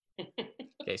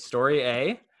 Okay, story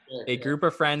A group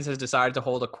of friends has decided to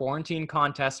hold a quarantine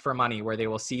contest for money where they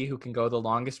will see who can go the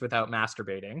longest without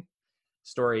masturbating.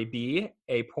 Story B,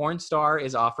 a porn star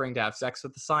is offering to have sex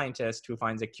with the scientist who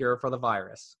finds a cure for the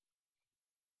virus.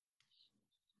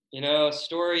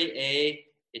 Story A,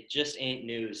 it just ain't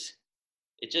news.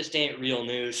 It just ain't real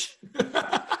news.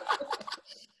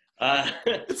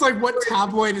 It's like, what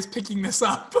tabloid is picking this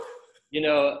up?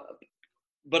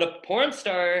 But a porn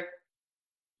star,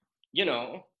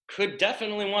 could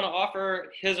definitely want to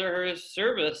offer his or her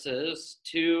services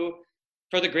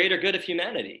for the greater good of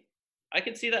humanity. I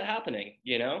could see that happening,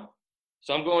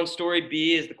 So I'm going story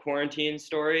B is the quarantine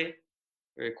story,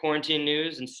 or quarantine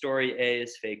news, and story A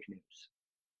is fake news.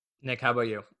 Nick, how about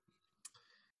you?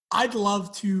 I'd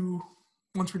love to,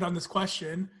 once we're done this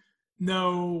question,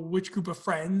 know which group of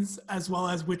friends as well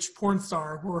as which porn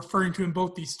star we're referring to in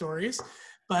both these stories.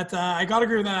 But I got to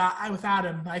agree with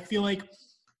Adam. I feel like,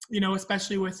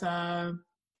 especially with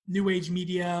new age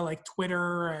media like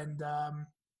Twitter and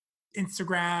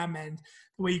Instagram and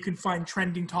the way you can find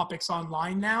trending topics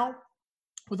online now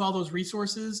with all those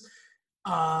resources,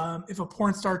 if a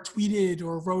porn star tweeted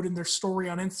or wrote in their story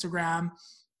on Instagram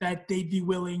that they'd be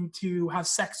willing to have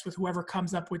sex with whoever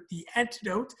comes up with the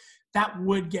antidote, that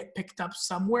would get picked up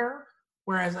somewhere.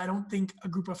 Whereas I don't think a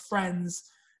group of friends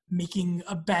making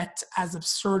a bet, as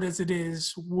absurd as it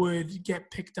is, would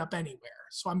get picked up anywhere.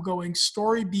 So I'm going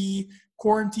story B,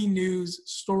 quarantine news,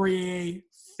 story A,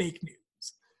 fake news.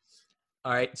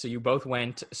 All right, so you both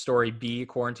went story B,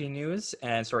 quarantine news,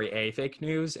 and story A, fake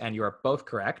news, and you are both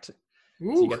correct.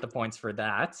 Ooh. So you get the points for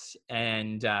that.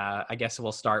 And I guess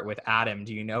we'll start with Adam.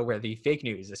 Do you know where the fake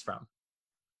news is from?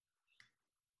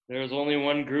 There's only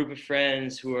one group of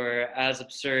friends who are as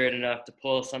absurd enough to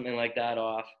pull something like that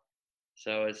off.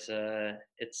 So it's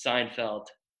Seinfeld.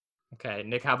 Okay,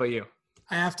 Nick, how about you?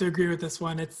 I have to agree with this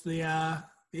one. It's the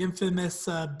infamous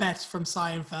bet from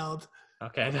Seinfeld.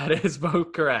 Okay, that is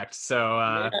both correct. So,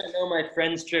 I may not know my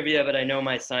friends' trivia, but I know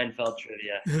my Seinfeld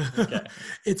trivia. okay.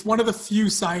 It's one of the few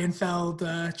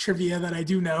Seinfeld trivia that I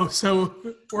do know, so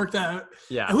it worked out.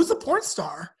 Yeah. And who's the porn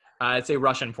star? It's a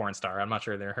Russian porn star. I'm not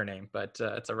sure her name, but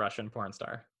it's a Russian porn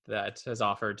star that has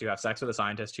offered to have sex with a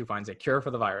scientist who finds a cure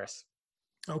for the virus.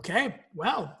 Okay,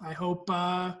 well, I hope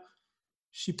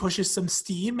she pushes some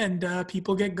steam and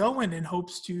people get going and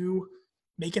hopes to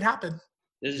make it happen.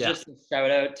 This is just a shout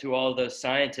out to all those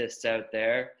scientists out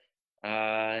there.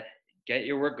 Get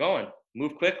your work going.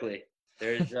 Move quickly.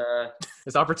 There's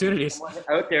There's opportunities someone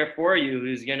out there for you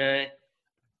who's gonna,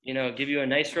 give you a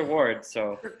nice reward.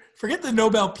 So Forget the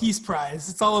Nobel Peace Prize.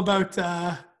 It's all about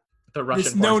the Russian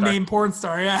this porn star. no-name porn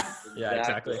star. Yeah. Yeah,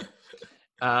 exactly.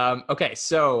 Okay,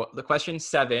 so the question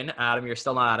 7, Adam, you're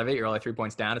still not out of it. You're only 3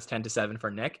 points down. It's 10-7 for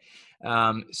Nick.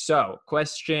 I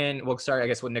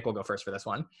guess Nick will go first for this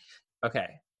one. Okay.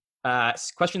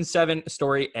 Question 7,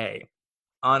 story A.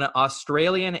 An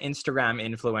Australian Instagram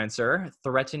influencer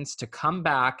threatens to come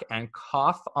back and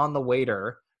cough on the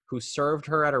waiter who served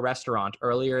her at a restaurant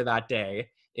earlier that day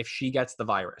if she gets the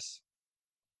virus.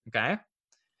 Okay.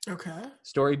 Okay.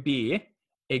 Story B.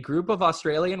 A group of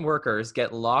Australian workers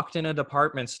get locked in a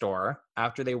department store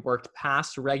after they worked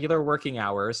past regular working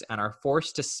hours and are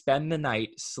forced to spend the night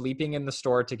sleeping in the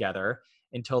store together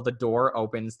until the door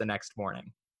opens the next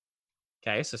morning.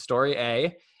 Okay, so story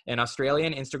A, an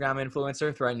Australian Instagram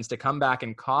influencer threatens to come back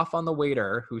and cough on the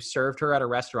waiter who served her at a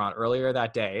restaurant earlier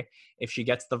that day if she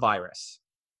gets the virus.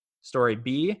 Story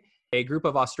B, a group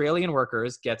of Australian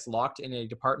workers gets locked in a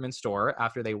department store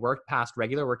after they worked past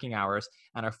regular working hours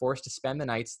and are forced to spend the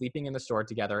night sleeping in the store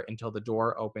together until the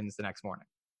door opens the next morning.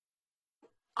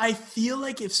 I feel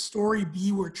like if story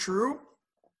B were true,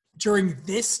 during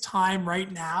this time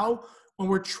right now, when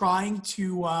we're trying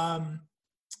to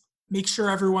make sure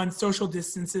everyone social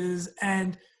distances,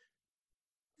 and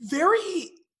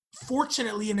very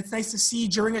fortunately, and it's nice to see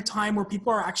during a time where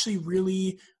people are actually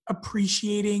really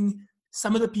appreciating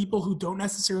some of the people who don't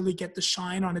necessarily get the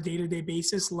shine on a day-to-day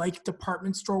basis, like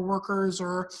department store workers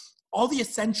or all the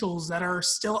essentials that are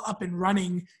still up and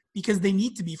running because they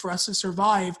need to be for us to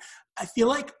survive. I feel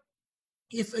like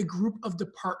if a group of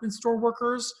department store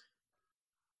workers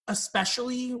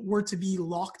especially were to be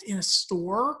locked in a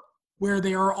store where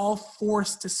they are all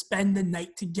forced to spend the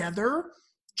night together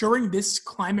during this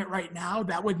climate right now,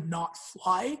 that would not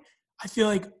fly. I feel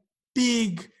like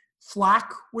big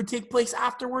flack would take place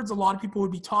afterwards. A lot of people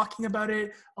would be talking about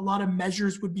it. A lot of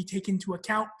measures would be taken into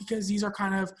account because these are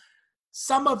kind of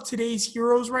some of today's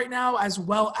heroes right now, as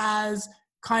well as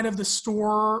kind of the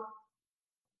store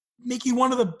making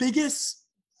one of the biggest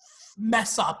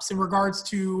mess ups in regards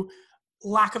to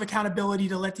lack of accountability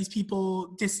to let these people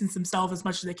distance themselves as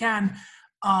much as they can.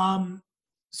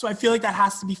 So I feel like that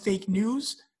has to be fake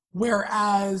news.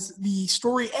 Whereas the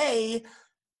story A,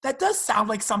 that does sound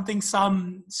like something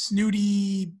some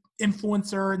snooty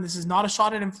influencer, and this is not a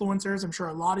shot at influencers. I'm sure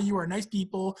a lot of you are nice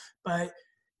people, but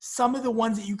some of the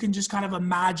ones that you can just kind of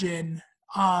imagine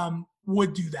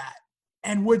would do that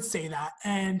and would say that.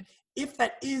 And if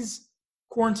that is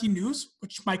quarantine news,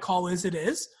 which my call is, it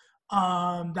is,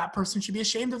 that person should be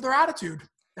ashamed of their attitude.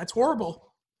 That's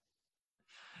horrible.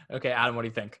 Okay, Adam, what do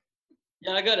you think?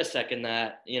 Yeah, I gotta second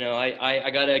that. I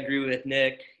gotta agree with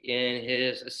Nick in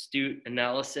his astute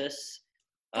analysis.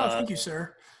 Thank you,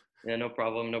 sir. Yeah, no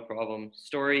problem.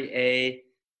 Story A,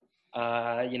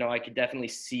 I could definitely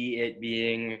see it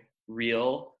being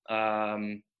real.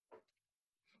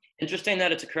 Interesting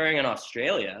that it's occurring in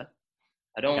Australia.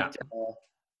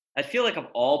 I feel like of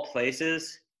all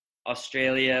places,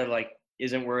 Australia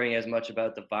isn't worrying as much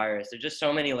about the virus. There's just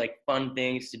so many fun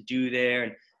things to do there,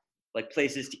 and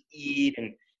places to eat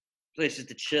and places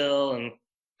to chill, and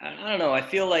I don't know. I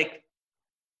feel like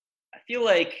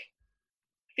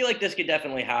this could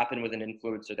definitely happen with an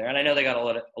influencer there, and I know they got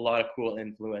a lot of cool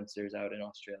influencers out in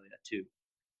Australia too.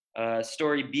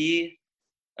 Story B,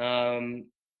 I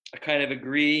kind of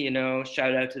agree.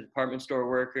 Shout out to department store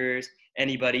workers,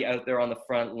 anybody out there on the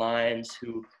front lines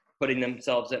who putting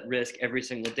themselves at risk every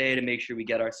single day to make sure we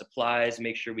get our supplies,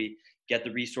 make sure we get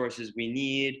the resources we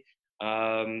need.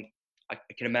 I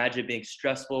can imagine it being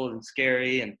stressful and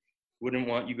scary, and wouldn't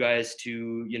want you guys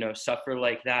to, suffer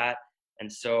like that. And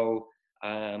so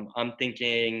I'm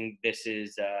thinking this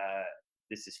is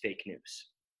fake news.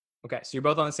 Okay, so you're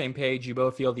both on the same page. You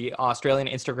both feel the Australian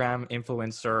Instagram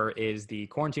influencer is the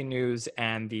quarantine news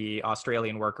and the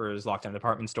Australian workers locked in a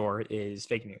department store is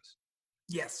fake news.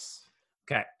 Yes.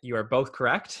 Okay, you are both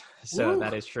correct. So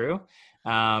that is true.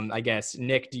 I guess,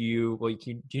 Nick, do you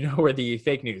know where the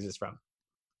fake news is from?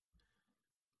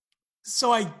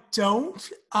 So I don't.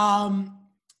 I'm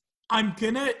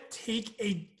gonna take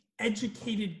a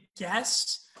educated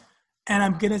guess, and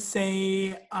I'm gonna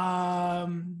say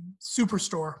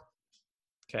Superstore.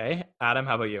 Okay. Adam,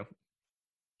 how about you?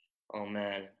 Oh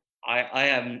man, I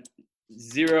have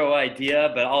zero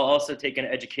idea, but I'll also take an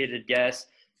educated guess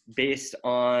based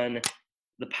on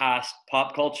the past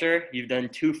pop culture. You've done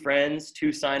two Friends, two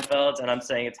Seinfelds, and I'm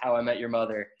saying it's How I Met Your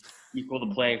Mother. Equal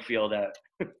the playing field out.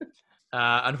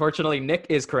 Unfortunately, Nick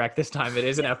is correct this time. It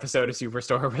is an episode of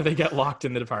Superstore where they get locked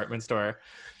in the department store.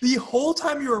 The whole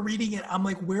time you were reading it, I'm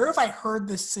like, where have I heard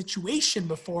this situation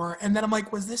before? And then I'm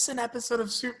like, was this an episode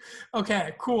of Super?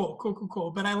 Okay,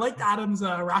 cool. But I liked Adam's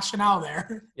rationale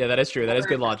there. Yeah, that is true. That is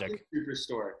good logic.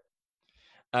 Superstore.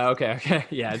 Okay.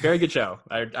 Yeah, very good show.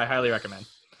 I highly recommend.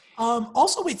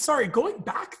 Also, wait, sorry. Going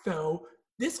back though,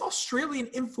 this Australian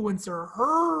influencer,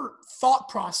 her thought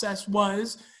process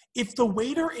was, if the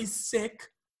waiter is sick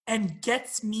and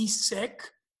gets me sick,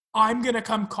 I'm gonna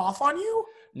come cough on you.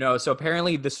 No, so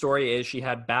apparently the story is she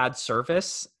had bad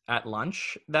service at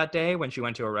lunch that day when she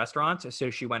went to a restaurant. So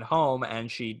she went home and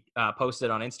she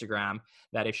posted on Instagram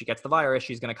that if she gets the virus,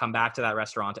 she's going to come back to that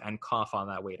restaurant and cough on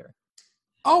that waiter.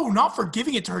 Oh, not for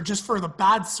giving it to her, just for the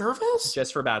bad service?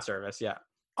 Just for bad service, yeah.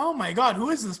 Oh my God, who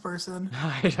is this person?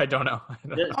 I don't know.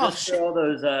 Just for all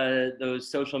those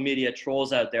social media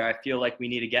trolls out there, I feel like we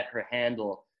need to get her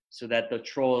handle so that the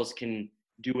trolls can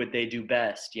do what they do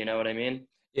best. You know what I mean?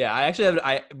 Yeah,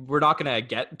 we're not going to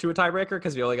get to a tiebreaker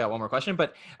because we only got one more question.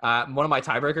 But one of my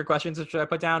tiebreaker questions which I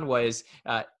put down was,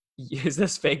 is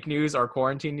this fake news or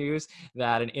quarantine news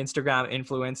that an Instagram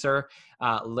influencer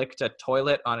licked a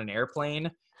toilet on an airplane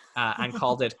and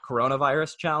called it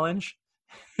coronavirus challenge?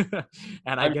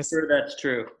 And I'm sure that's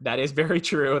true. That is very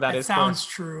true. That sounds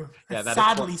true. Yeah, that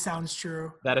sadly sounds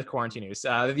true. That is quarantine news.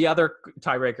 The other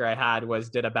tiebreaker I had was,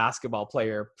 did a basketball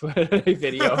player put a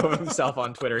video of himself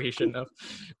on Twitter? He shouldn't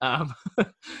have.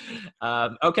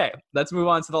 Okay, let's move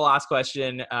on to the last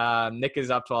question. Nick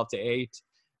is up 12-8.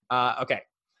 Okay,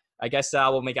 I guess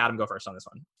we'll make Adam go first on this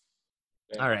one.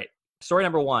 Okay. All right, story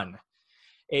number 1.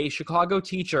 A Chicago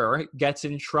teacher gets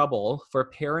in trouble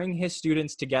for pairing his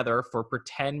students together for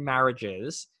pretend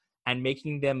marriages and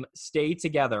making them stay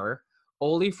together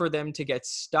only for them to get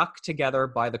stuck together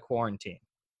by the quarantine.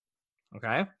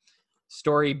 Okay.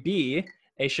 Story B,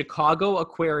 a Chicago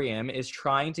aquarium is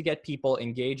trying to get people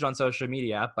engaged on social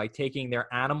media by taking their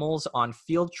animals on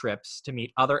field trips to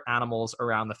meet other animals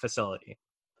around the facility.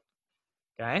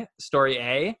 Okay. Story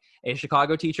A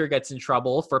Chicago teacher gets in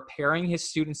trouble for pairing his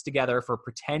students together for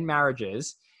pretend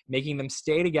marriages, making them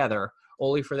stay together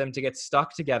only for them to get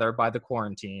stuck together by the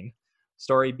quarantine.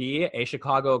 Story B, a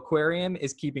Chicago aquarium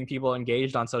is keeping people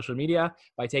engaged on social media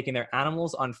by taking their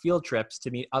animals on field trips to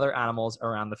meet other animals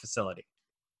around the facility.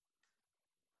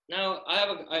 Now,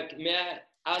 may I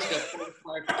ask a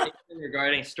clarification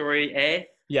regarding story A?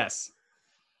 Yes.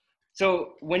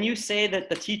 So when you say that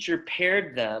the teacher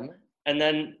paired them and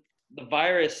then the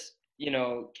virus,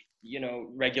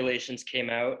 regulations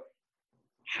came out,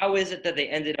 how is it that they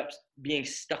ended up being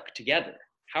stuck together?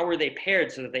 How were they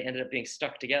paired so that they ended up being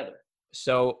stuck together?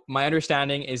 So my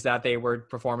understanding is that they were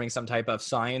performing some type of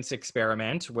science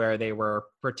experiment where they were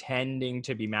pretending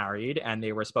to be married and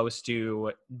they were supposed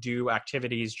to do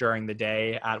activities during the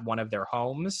day at one of their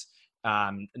homes.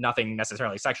 Nothing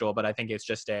necessarily sexual, but I think it's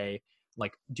just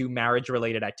do marriage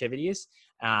related activities.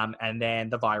 And then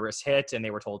the virus hit and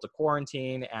they were told to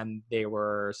quarantine and they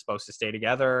were supposed to stay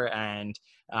together. And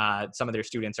some of their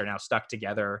students are now stuck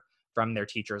together from their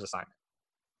teacher's assignment.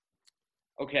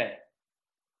 Okay.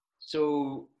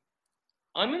 So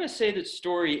I'm going to say that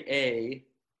story A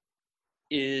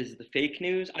is the fake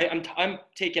news. I'm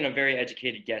taking a very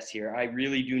educated guess here. I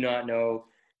really do not know.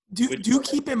 Do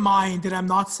keep in mind that I'm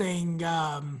not saying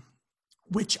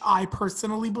which I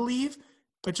personally believe,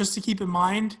 but just to keep in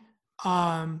mind,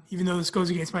 even though this goes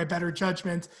against my better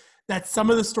judgment, that some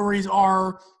of the stories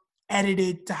are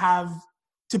edited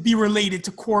to be related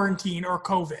to quarantine or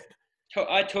COVID.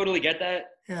 I totally get that.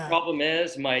 Yeah. Problem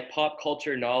is my pop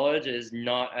culture knowledge is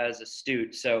not as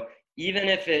astute. So even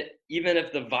if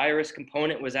the virus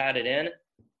component was added in,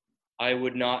 I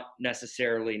would not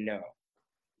necessarily know.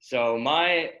 So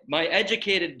my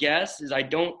educated guess is I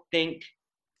don't think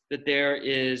that there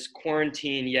is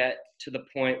quarantine yet to the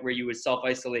point where you would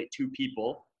self-isolate 2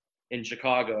 people in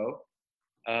Chicago.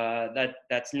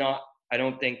 That's not, I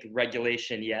don't think,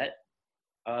 regulation yet.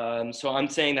 So I'm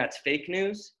saying that's fake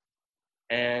news.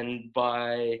 And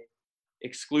by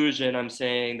exclusion, I'm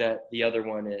saying that the other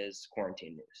one is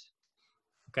quarantine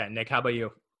news. Okay, Nick, how about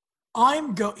you?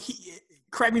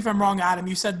 Correct me if I'm wrong, Adam.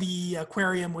 You said the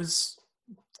aquarium was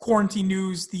Quarantine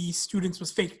News, the students,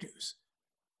 was fake news.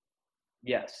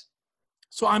 Yes.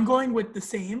 So I'm going with the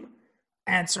same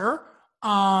answer.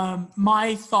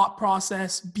 My thought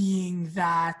process being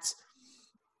that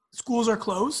schools are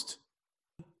closed.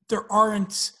 There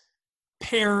aren't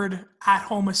paired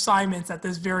at-home assignments at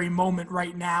this very moment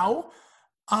right now.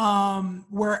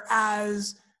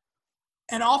 Whereas,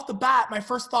 and off the bat, my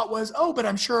first thought was, oh, but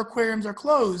I'm sure aquariums are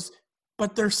closed.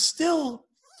 But there's still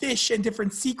fish and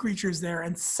different sea creatures there,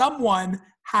 and someone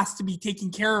has to be taking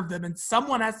care of them, and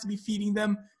someone has to be feeding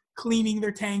them, cleaning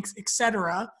their tanks,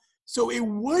 etc. So it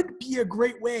would be a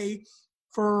great way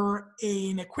for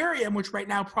an aquarium, which right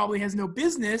now probably has no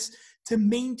business, to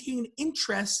maintain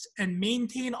interest and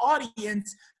maintain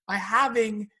audience by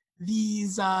having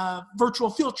these virtual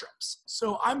field trips.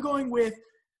 So I'm going with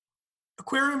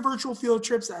aquarium virtual field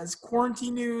trips as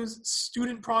Quarantine News,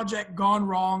 student project gone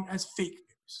wrong as fake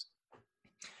news.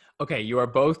 Okay, you are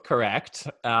both correct.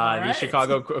 Right. The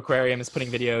Chicago Aquarium is putting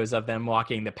videos of them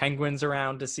walking the penguins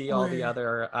around to see all the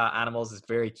other animals. It's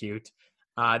very cute.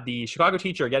 The Chicago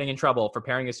teacher getting in trouble for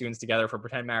pairing the students together for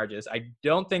pretend marriages. I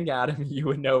don't think, Adam, you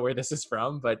would know where this is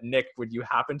from, but Nick, would you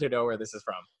happen to know where this is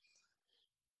from?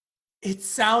 It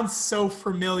sounds so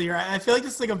familiar. I feel like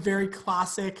it's like a very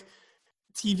classic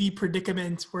TV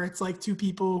predicament where it's like two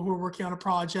people who are working on a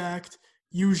project.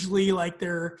 Usually like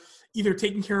they're either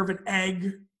taking care of an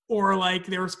egg or like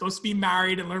they were supposed to be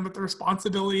married and learn what the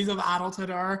responsibilities of adulthood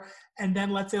are. And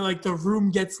then let's say like the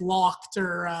room gets locked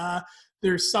or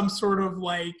there's some sort of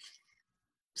like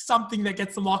something that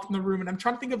gets them locked in the room. And I'm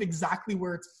trying to think of exactly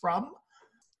where it's from.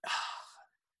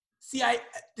 See,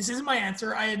 this isn't my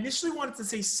answer. I initially wanted to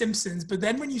say Simpsons, but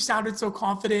then when you sounded so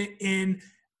confident in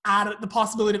Adam, the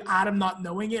possibility of Adam not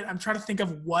knowing it, I'm trying to think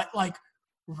of what like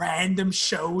random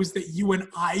shows that you and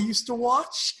I used to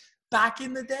watch back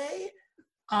in the day.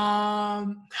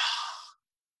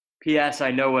 P.S.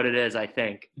 I know what it is, I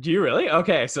think. Do you really?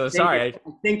 Okay, so sorry. I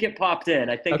think it popped in.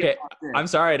 Okay, I'm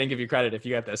sorry I didn't give you credit if you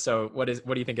get this. So what do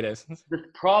you think it is? The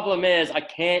problem is I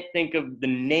can't think of the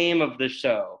name of the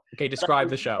show. Okay, describe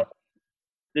the show.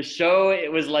 The show,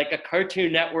 it was like a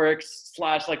Cartoon Network /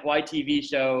 like YTV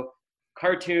show.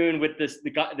 Cartoon with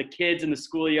the kids in the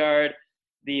schoolyard,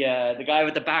 the guy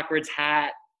with the backwards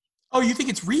hat. Oh, you think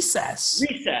it's Recess?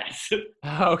 Recess.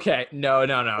 Okay, no,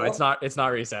 it's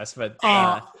not Recess, but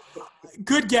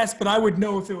good guess, but I would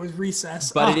know if it was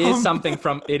Recess. But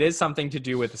it is something to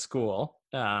do with the school,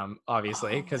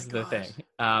 obviously, because the thing.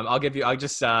 I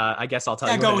guess I'll tell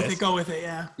you. Yeah, go with it.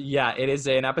 Yeah. Yeah, it is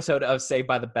an episode of Saved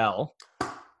by the Bell.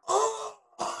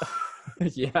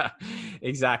 Yeah,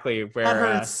 exactly. Where that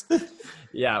hurts.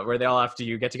 where they all have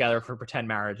to get together for pretend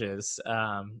marriages.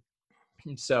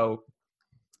 So,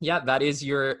 yeah, that is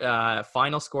your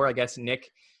final score. I guess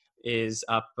Nick is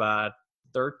up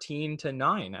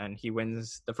 13-9, and he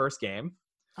wins the first game.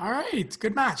 All right,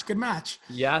 good match.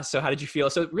 Yeah. So, how did you feel?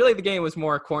 So, really, the game was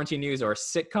more Quarantine News or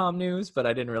sitcom news, but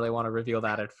I didn't really want to reveal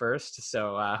that at first.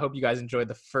 So, I hope you guys enjoyed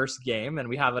the first game, and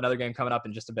we have another game coming up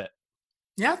in just a bit.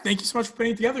 Yeah, thank you so much for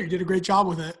putting it together. You did a great job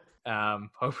with it.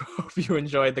 Hope you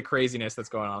enjoyed the craziness that's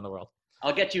going on in the world.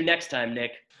 I'll get you next time,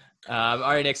 Nick. All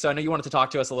right, Nick. So I know you wanted to talk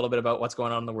to us a little bit about what's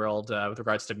going on in the world with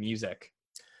regards to music.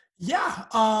 Yeah.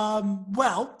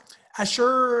 Well, as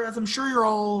I'm sure you're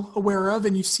all aware of,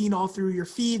 and you've seen all through your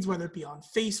feeds, whether it be on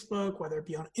Facebook, whether it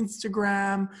be on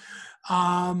Instagram,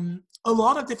 a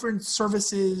lot of different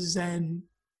services and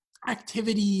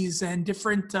activities and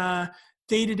different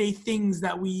day-to-day things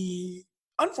that we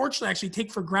unfortunately actually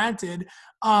take for granted.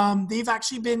 They've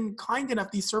actually been kind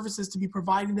enough, these services, to be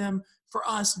providing them for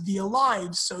us via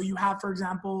live. So you have, for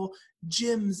example,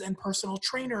 gyms and personal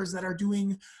trainers that are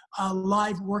doing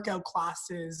live workout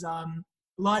classes,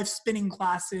 live spinning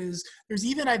classes. There's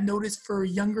even, I've noticed, for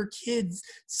younger kids,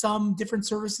 some different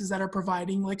services that are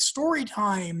providing like story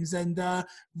times and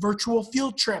virtual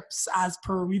field trips, as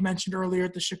per we mentioned earlier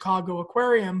at the Chicago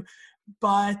Aquarium.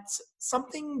 But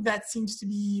something that seems to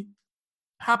be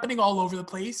happening all over the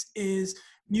place is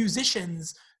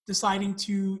musicians deciding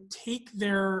to take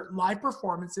their live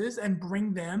performances and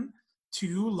bring them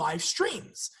to live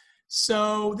streams.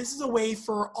 So this is a way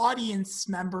for audience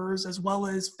members as well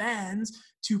as fans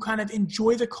to kind of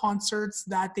enjoy the concerts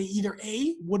that they either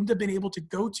A, wouldn't have been able to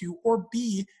go to, or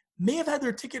B, may have had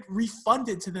their ticket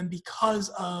refunded to them because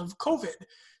of COVID.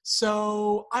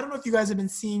 So I don't know if you guys have been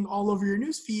seeing all over your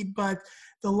newsfeed, but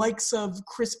the likes of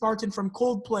Chris Martin from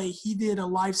Coldplay, he did a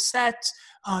live set.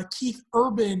 Keith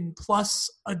Urban plus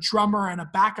a drummer and a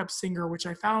backup singer, which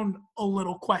I found a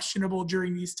little questionable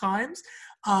during these times.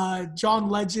 John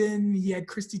Legend, he had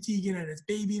Christy Teigen and his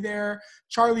baby there.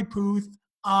 Charlie Puth,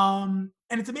 And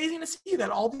it's amazing to see that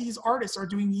all these artists are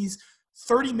doing these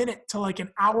 30-minute to like an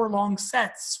hour-long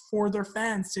sets for their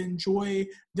fans to enjoy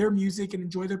their music and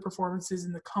enjoy their performances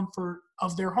in the comfort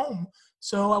of their home.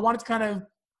 So I wanted to kind of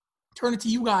turn it to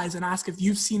you guys and ask if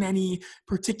you've seen any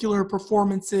particular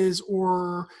performances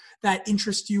or that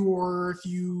interest you, or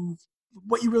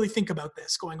what you really think about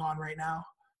this going on right now.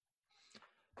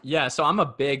 Yeah, so I'm a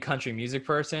big country music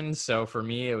person. So for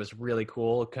me, it was really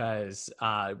cool because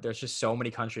there's just so many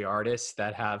country artists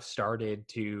that have started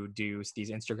to do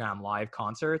these Instagram live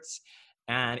concerts.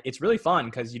 And it's really fun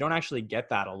because you don't actually get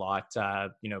that a lot,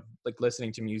 like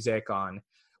listening to music on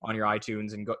your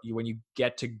iTunes, and when you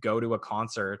get to go to a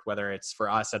concert, whether it's for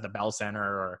us at the Bell Center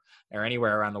or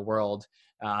anywhere around the world,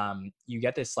 you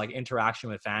get this like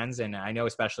interaction with fans. And I know,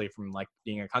 especially from like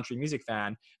being a country music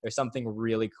fan, there's something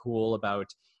really cool about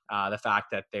the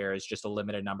fact that there's just a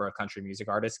limited number of country music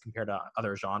artists compared to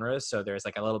other genres. So there's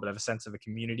like a little bit of a sense of a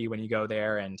community when you go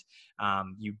there, and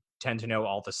you tend to know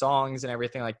all the songs and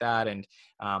everything like that. And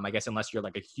I guess unless you're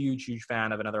like a huge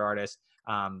fan of another artist,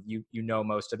 you know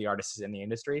most of the artists in the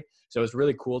industry. So it's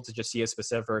really cool to just see a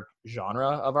specific genre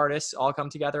of artists all come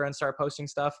together and start posting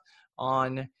stuff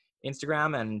on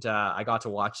Instagram. And I got to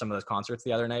watch some of those concerts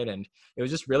the other night, and it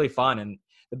was just really fun. And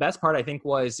the best part, I think,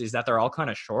 is that they're all kind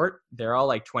of short. They're all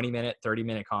like 20-minute,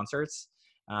 30-minute concerts,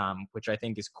 which I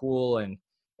think is cool and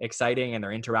exciting, and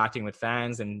they're interacting with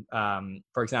fans. And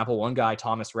for example, one guy,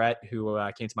 Thomas Rhett, who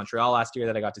came to Montreal last year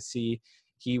that I got to see,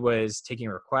 he was taking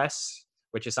requests,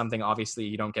 which is something obviously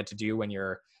you don't get to do when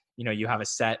you have a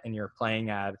set and you're playing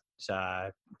at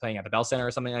the Bell Center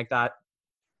or something like that.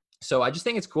 So I just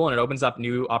think it's cool, and it opens up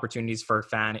new opportunities for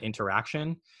fan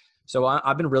interaction. So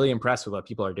I've been really impressed with what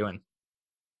people are doing.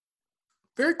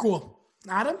 Very cool.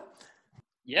 Adam?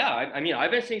 Yeah, I mean,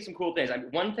 I've been seeing some cool things.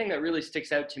 One thing that really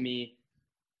sticks out to me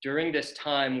during this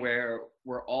time where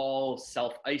we're all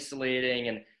self-isolating,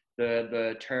 and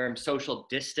the term social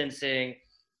distancing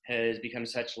has become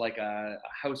such like a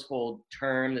household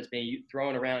term that's being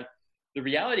thrown around. The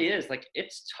reality is, like,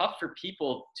 it's tough for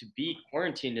people to be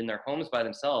quarantined in their homes by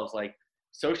themselves. Like,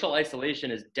 social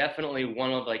isolation is definitely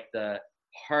one of like the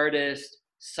hardest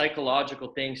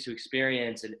psychological things to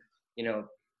experience. And,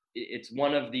 it's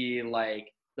one of the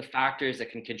factors that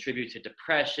can contribute to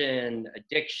depression,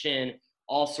 addiction,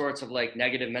 all sorts of like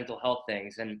negative mental health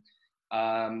things. And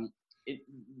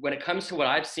when it comes to what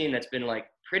I've seen that's been like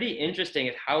pretty interesting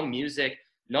is how music,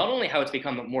 not only how it's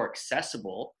become more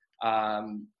accessible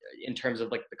in terms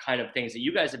of like the kind of things that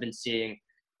you guys have been seeing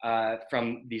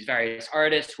from these various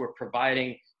artists who are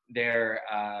providing their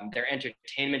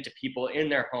entertainment to people in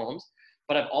their homes,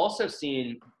 but I've also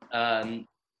seen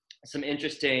some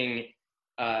interesting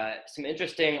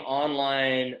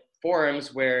online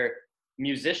forums where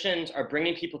musicians are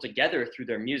bringing people together through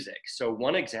their music. So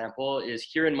one example is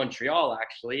here in Montreal,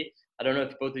 actually. I don't know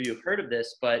if both of you have heard of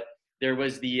this, but there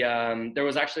was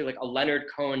actually like a Leonard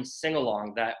Cohen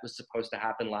sing-along that was supposed to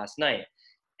happen last night.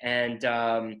 And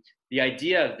the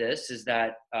idea of this is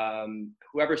that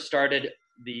whoever started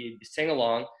the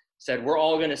sing-along said, we're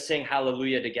all going to sing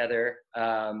Hallelujah together.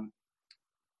 Go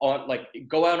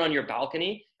out on your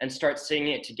balcony and start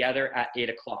singing it together at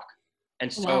 8:00.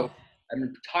 And so wow. An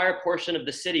entire portion of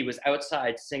the city was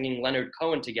outside singing Leonard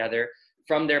Cohen together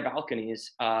from their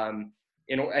balconies. And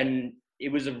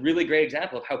it was a really great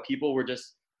example of how people were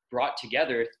just brought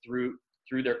together through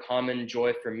their common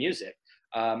joy for music.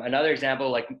 Another example,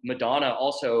 like Madonna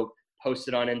also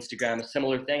posted on Instagram a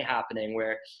similar thing happening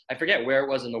where, I forget where it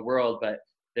was in the world, but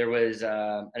there was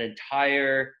an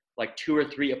entire like 2 or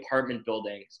 3 apartment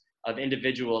buildings of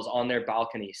individuals on their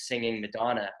balconies singing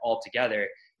Madonna all together.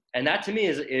 And that to me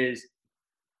is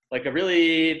like a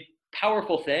really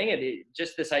powerful thing. And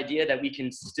just this idea that we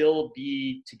can still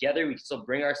be together, we can still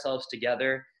bring ourselves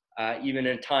together, even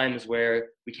in times where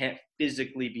we can't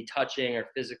physically be touching or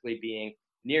physically being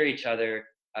near each other.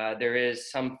 There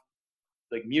is some,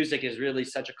 like, music is really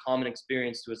such a common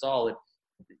experience to us all. It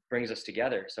brings us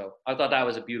together. So I thought that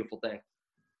was a beautiful thing.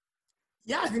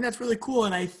 Yeah, I think that's really cool.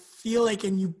 And I feel like,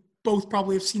 and you both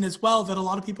probably have seen as well, that a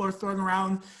lot of people are throwing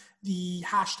around the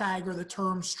hashtag or the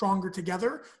term stronger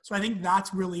together. So I think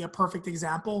that's really a perfect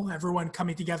example. Everyone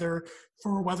coming together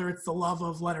for whether it's the love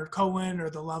of Leonard Cohen or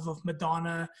the love of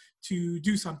Madonna to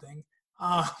do something.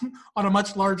 On a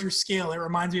much larger scale, it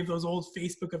reminds me of those old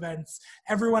Facebook events.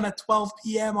 Everyone at 12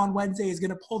 p.m. on Wednesday is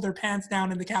going to pull their pants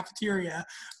down in the cafeteria,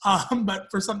 but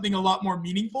for something a lot more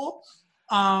meaningful.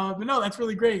 But no, that's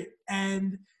really great.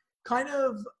 And kind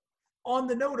of on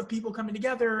the note of people coming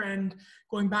together and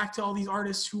going back to all these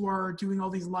artists who are doing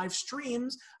all these live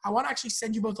streams, I want to actually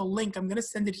send you both a link. I'm going to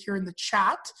send it here in the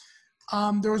chat.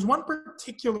 there was one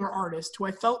particular artist who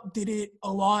I felt did it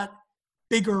a lot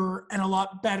bigger and a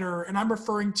lot better. And I'm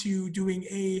referring to doing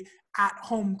a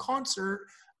at-home concert.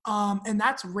 And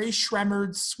that's Ray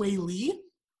Shremmerd's Sway Lee.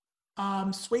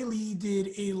 Sway Lee did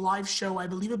a live show, I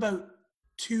believe about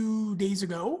 2 days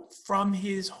ago from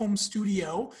his home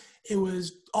studio. It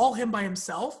was all him by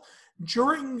himself.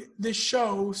 During this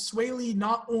show, Sway Lee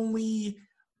not only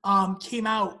came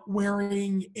out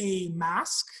wearing a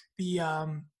mask, the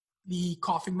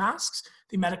coughing masks,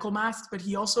 the medical masks, but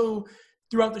he also,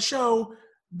 throughout the show,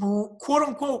 quote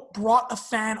unquote, brought a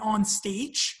fan on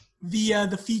stage via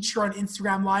the feature on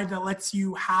Instagram Live that lets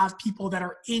you have people that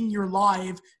are in your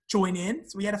live join in.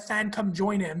 So we had a fan come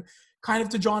join him, kind of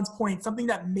to John's point, something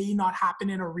that may not happen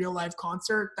in a real live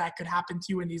concert that could happen to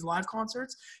you in these live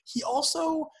concerts. He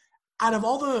also, out of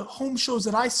all the home shows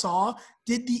that I saw,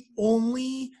 did the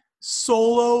only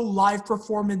solo live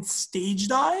performance stage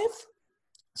dive.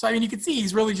 So, I mean, you can see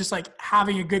he's really just like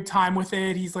having a good time with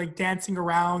it. He's like dancing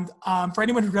around. For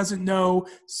anyone who doesn't know,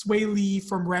 Sway Lee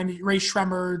from Ray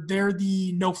Shremmerd, they're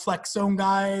the No Flex Zone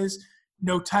guys,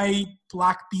 No Tight,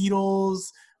 Black Beatles.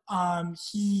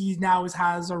 He now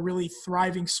has a really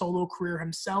thriving solo career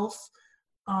himself.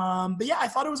 But yeah, I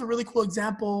thought it was a really cool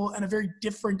example and a very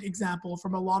different example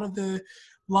from a lot of the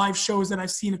live shows that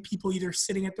I've seen of people either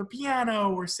sitting at their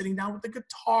piano or sitting down with the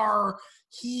guitar.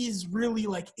 He's really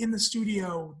like in the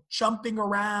studio, jumping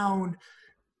around,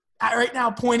 right now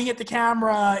pointing at the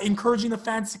camera, encouraging the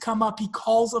fans to come up. He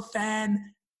calls a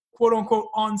fan, quote unquote,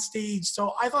 on stage.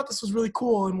 So I thought this was really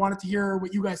cool and wanted to hear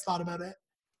what you guys thought about it.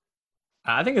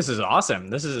 I think this is awesome.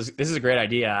 This is a great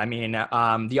idea. I mean,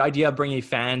 the idea of bringing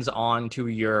fans onto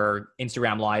your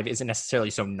Instagram Live isn't necessarily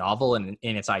so novel in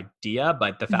its idea,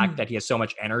 but the fact that he has so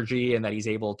much energy and that he's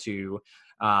able to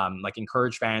like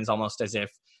encourage fans almost as if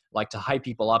like to hype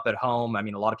people up at home. I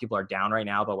mean, a lot of people are down right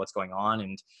now about what's going on,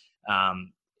 and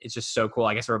it's just so cool.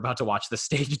 I guess we're about to watch the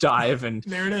stage dive, and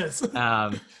there it is.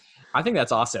 I think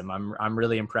that's awesome. I'm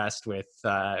really impressed with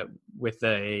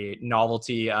the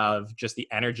novelty of just the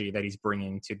energy that he's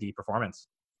bringing to the performance.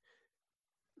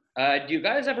 Do you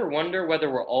guys ever wonder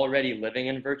whether we're already living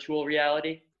in virtual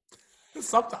reality?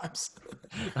 Sometimes.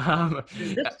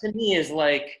 This to me is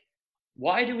like,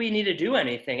 why do we need to do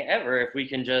anything ever if we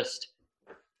can just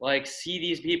like see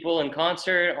these people in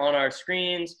concert on our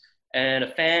screens, and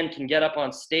a fan can get up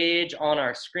on stage on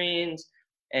our screens,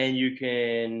 and you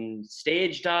can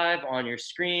stage dive on your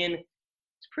screen.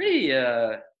 It's pretty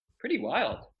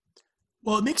wild.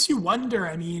 Well, it makes you wonder,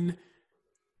 I mean,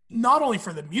 not only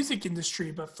for the music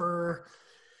industry, but for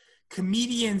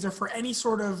comedians or for any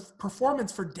sort of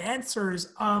performance, for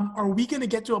dancers, are we going to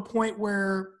get to a point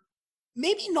where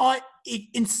maybe not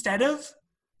instead of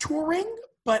touring,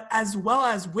 but as well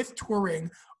as with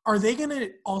touring, are they going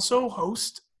to also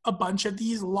host a bunch of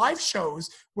these live shows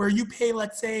where you pay,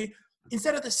 let's say,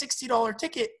 instead of the $60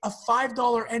 ticket, a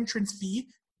 $5 entrance fee,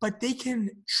 but they can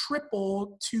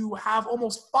triple to have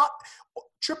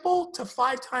triple to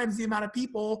 5 times the amount of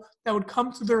people that would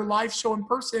come to their live show in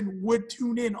person would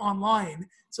tune in online.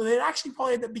 So they'd actually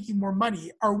probably end up making more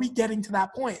money. Are we getting to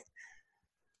that point?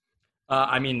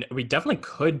 I mean, we definitely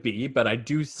could be, but I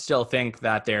do still think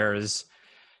that there's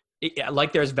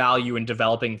value in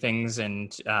developing things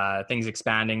and things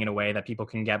expanding in a way that people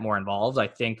can get more involved. I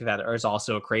think that there's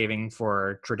also a craving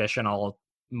for traditional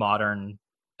modern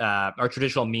or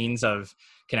traditional means of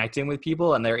connecting with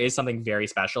people. And there is something very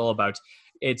special about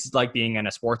it's like being in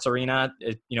a sports arena.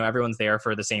 Everyone's there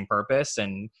for the same purpose.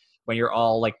 And when you're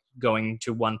all like going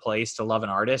to one place to love an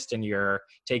artist and you're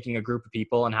taking a group of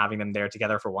people and having them there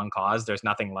together for one cause, there's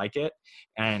nothing like it.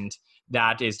 And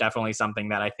that is definitely something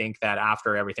that I think that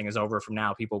after everything is over from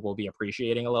now, people will be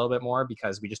appreciating a little bit more,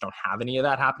 because we just don't have any of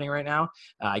that happening right now.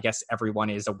 I guess everyone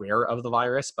is aware of the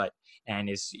virus, and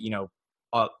is,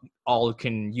 all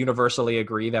can universally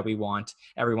agree that we want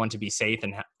everyone to be safe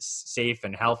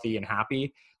and healthy and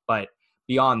happy. But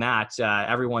beyond that,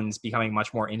 everyone's becoming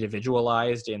much more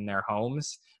individualized in their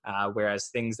homes, whereas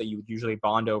things that you would usually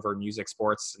bond over, music,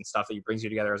 sports, and stuff that brings you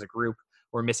together as a group,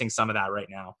 we're missing some of that right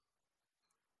now.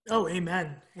 Oh,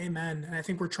 amen. Amen. And I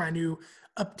think we're trying to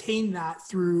obtain that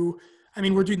through,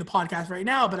 we're doing the podcast right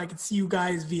now, but I can see you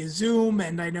guys via Zoom.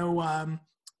 And I know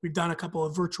we've done a couple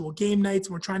of virtual game nights,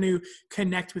 and we're trying to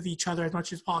connect with each other as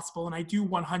much as possible. And I do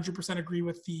 100% agree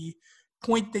with the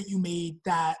point that you made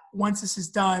that once this is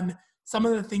done, some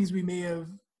of the things we may have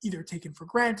either taken for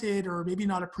granted or maybe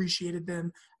not appreciated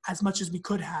them as much as we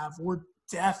could have, we're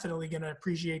definitely going to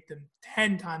appreciate them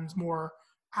 10 times more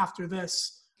after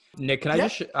this. Nick,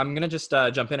 I'm going to just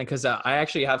jump in because I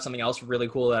actually have something else really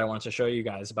cool that I wanted to show you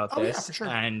guys about this. Yeah, for sure.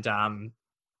 And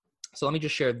So let me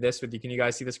just share this with you. Can you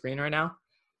guys see the screen right now?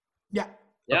 Yeah.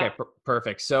 Yeah. Okay,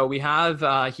 perfect. So we have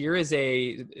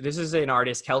this is an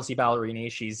artist, Kelsey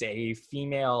Ballerini. She's a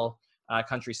female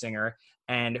country singer,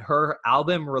 and her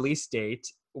album release date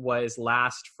was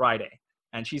last Friday.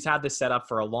 And she's had this set up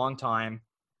for a long time.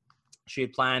 She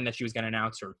had planned that she was going to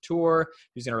announce her tour.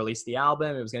 She was going to release the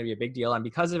album. It was going to be a big deal. And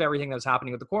because of everything that was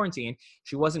happening with the quarantine,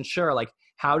 she wasn't sure, like,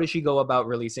 how does she go about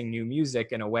releasing new music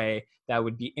in a way that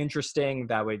would be interesting,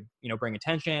 that would, bring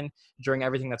attention during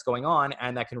everything that's going on,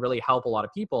 and that can really help a lot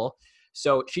of people.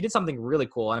 So she did something really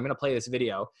cool. And I'm going to play this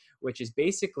video, which is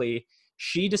basically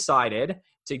she decided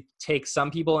to take some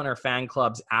people in her fan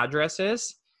club's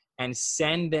addresses and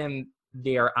send them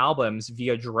their albums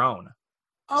via drone.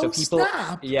 Oh, So people,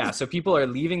 snap. yeah, so people are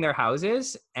leaving their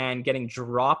houses and getting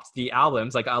dropped the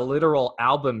albums, like a literal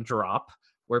album drop,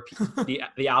 where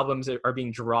the albums are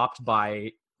being dropped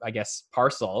by, I guess,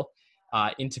 parcel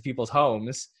into people's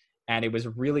homes. And it was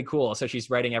really cool. So she's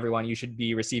writing everyone, you should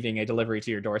be receiving a delivery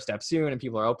to your doorstep soon, and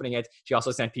people are opening it. She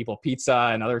also sent people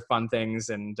pizza and other fun things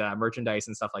and merchandise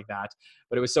and stuff like that.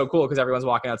 But it was so cool because everyone's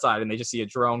walking outside and they just see a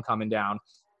drone coming down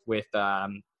with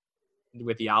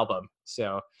the album.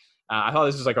 So I thought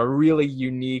this was like a really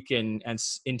unique and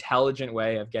intelligent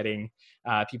way of getting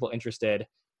people interested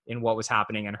in what was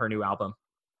happening in her new album.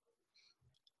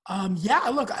 Yeah,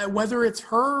 look, whether it's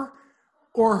her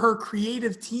or her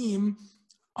creative team,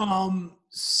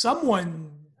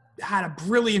 someone had a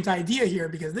brilliant idea here,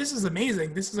 because this is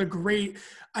amazing. This is a great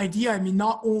idea. I mean,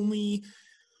 not only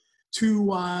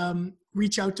to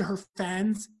reach out to her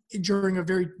fans during a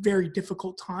very, very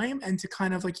difficult time and to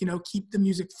kind of keep the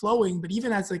music flowing, but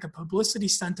even as like a publicity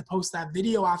stunt to post that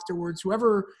video afterwards.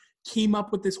 Whoever came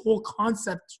up with this whole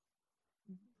concept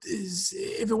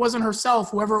if it wasn't herself,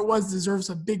 whoever it was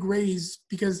deserves a big raise,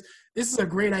 because this is a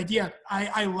great idea.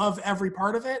 I love every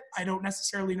part of it. I don't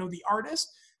necessarily know the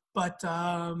artist, but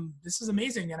this is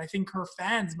amazing. And I think her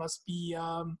fans must be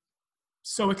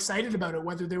so excited about it,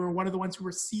 whether they were one of the ones who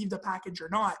received a package or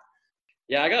not.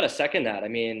 Yeah, I got to second that. I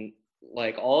mean,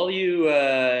 like all you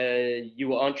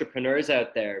entrepreneurs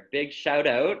out there, big shout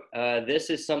out.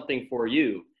 This is something for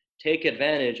you. Take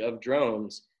advantage of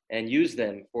drones and use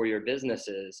them for your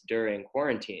businesses during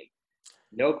quarantine.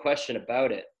 No question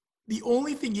about it. The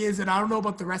only thing is, and I don't know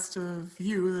about the rest of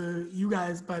you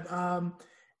guys, but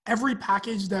every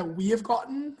package that we have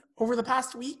gotten over the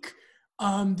past week,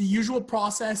 the usual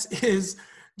process is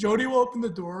Jody will open the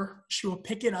door, she will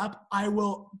pick it up, I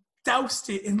will douse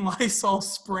it in Lysol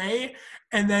spray,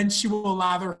 and then she will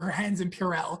lather her hands in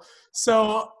Purell.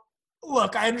 So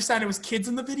look, I understand it was kids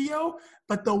in the video,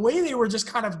 but the way they were just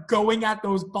kind of going at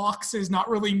those boxes, not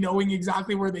really knowing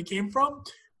exactly where they came from,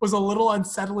 was a little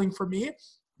unsettling for me.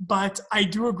 But I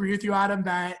do agree with you, Adam,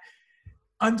 that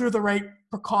under the right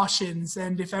precautions,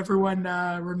 and if everyone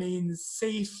remains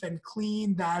safe and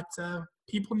clean, that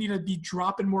people need to be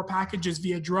dropping more packages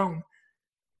via drone.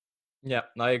 Yeah,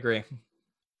 I agree.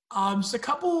 Just a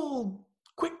couple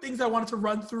quick things I wanted to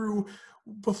run through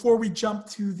before we jump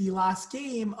to the last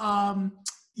game.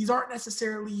 These aren't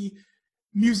necessarily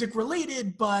music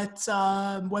related, but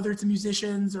whether it's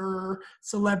musicians or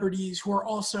celebrities who are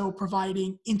also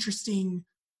providing interesting,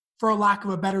 for lack of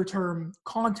a better term,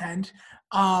 content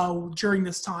during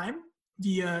this time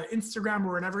via Instagram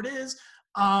or whatever it is.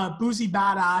 Boozy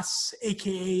Badass,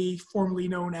 aka formerly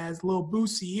known as Lil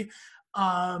Boosie,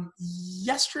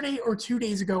 yesterday or 2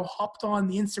 days ago hopped on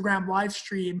the Instagram live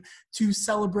stream to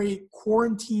celebrate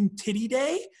Quarantine Titty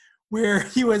Day, where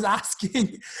he was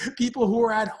asking people who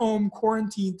are at home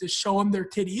quarantined to show him their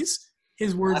titties.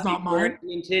 His words, Happy not mine.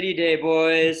 Quarantine Titty Day,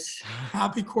 boys.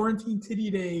 Happy Quarantine Titty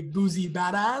Day, Boozy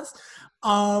Badass.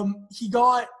 He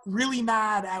got really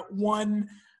mad at one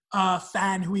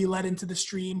fan who he let into the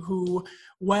stream who,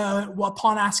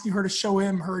 upon asking her to show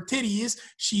him her titties,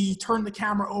 she turned the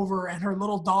camera over and her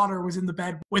little daughter was in the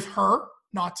bed with her,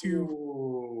 not to...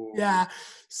 Ooh. Yeah.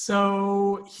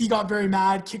 So he got very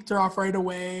mad, kicked her off right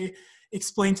away,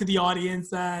 explained to the audience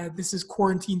that this is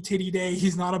Quarantine Titty Day.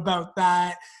 He's not about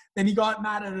that. Then he got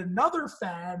mad at another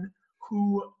fan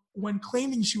who, when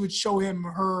claiming she would show him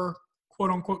her quote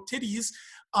unquote titties,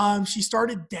 she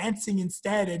started dancing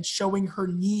instead and showing her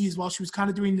knees while she was kind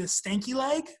of doing the stanky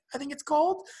leg, I think it's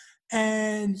called.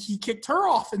 And he kicked her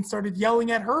off and started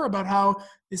yelling at her about how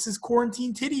this is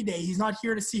Quarantine Titty Day. He's not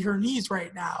here to see her knees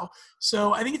right now.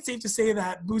 So I think it's safe to say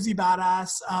that Boozy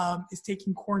Badass is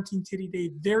taking Quarantine Titty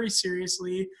Day very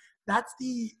seriously. That's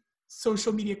the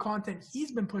social media content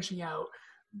he's been pushing out.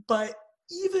 But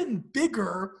even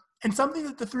bigger, and something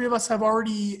that the three of us have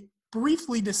already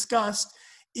briefly discussed,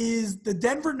 is the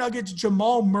Denver Nuggets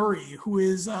Jamal Murray, who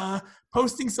is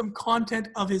posting some content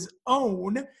of his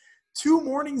own. 2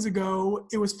 mornings ago,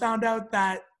 it was found out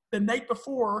that the night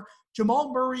before,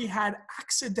 Jamal Murray had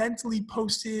accidentally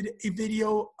posted a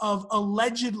video of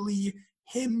allegedly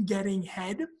him getting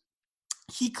head.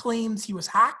 He claims he was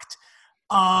hacked.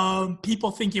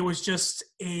 People think it was just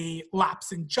a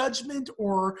lapse in judgment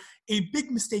or a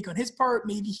big mistake on his part.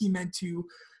 Maybe he meant to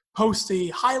post a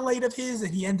highlight of his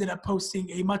and he ended up posting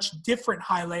a much different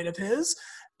highlight of his.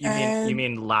 You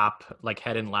mean lap, like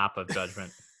head and lap of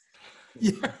judgment?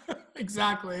 Yeah,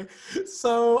 exactly.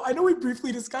 So I know we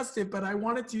briefly discussed it, but I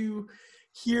wanted to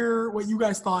hear what you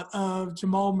guys thought of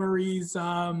Jamal Murray's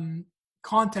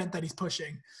content that he's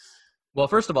pushing. Well,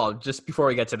 first of all, just before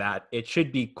we get to that, it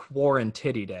should be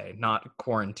Quarantitty Day, not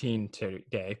Quarantine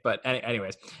Day. But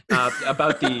anyways,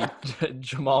 about the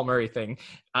Jamal Murray thing.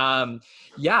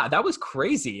 Yeah, that was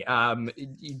crazy.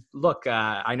 Look,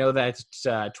 I know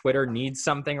that Twitter needs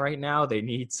something right now. They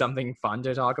need something fun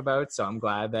to talk about. So I'm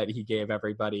glad that he gave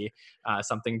everybody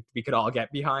something we could all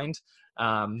get behind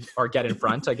or get in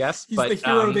front, I guess. He's the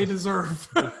hero they deserve.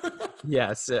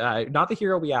 Yes, not the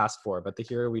hero we asked for, but the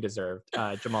hero we deserved,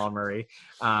 Jamal Murray.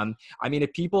 I mean,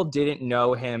 if people didn't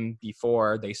know him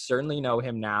before, they certainly know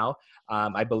him now.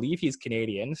 I believe he's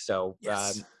Canadian, so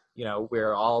Yes.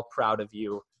 We're all proud of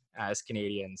you as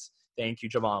Canadians. Thank you,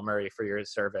 Jamal Murray, for your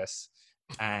service.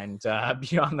 And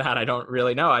beyond that, I don't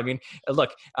really know. I mean,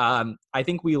 look, I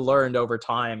think we learned over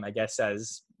time, I guess,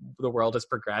 as the world has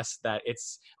progressed, that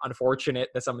it's unfortunate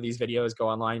that some of these videos go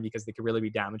online because they could really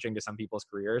be damaging to some people's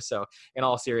careers. So in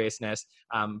all seriousness,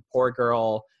 poor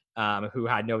girl who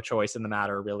had no choice in the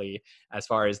matter, really, as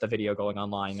far as the video going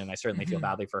online. And I certainly feel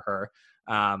badly for her.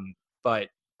 But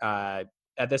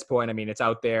at this point, I mean, it's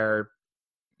out there,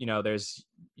 there's,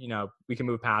 we can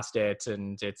move past it,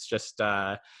 and it's just,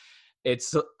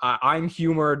 I'm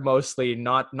humored mostly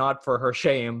not for her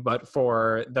shame, but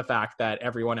for the fact that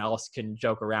everyone else can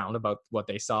joke around about what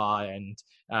they saw. And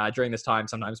during this time,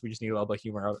 sometimes we just need a little bit of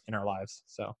humor in our lives.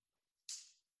 So,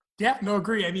 yeah, no,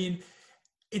 agree. I mean,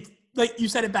 it's like you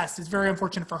said it best. It's very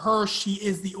unfortunate for her. She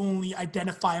is the only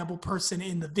identifiable person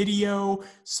in the video.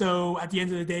 So at the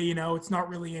end of the day, it's not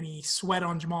really any sweat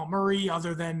on Jamal Murray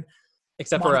other than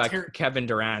except for Kevin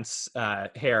Durant's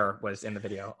hair was in the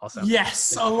video also.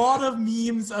 Yes, a lot of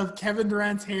memes of Kevin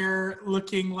Durant's hair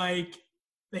looking like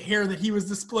the hair that he was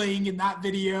displaying in that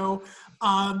video.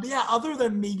 But yeah, other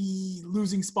than maybe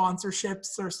losing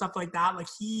sponsorships or stuff like that, like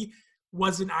he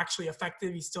wasn't actually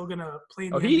effective. He's still gonna play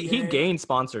in the NBA. He gained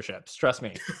sponsorships, trust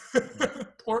me.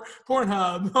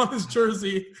 Pornhub on his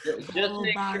jersey. Just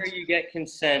make sure you get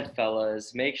consent,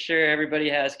 fellas. Make sure everybody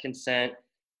has consent.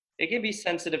 It can be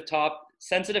sensitive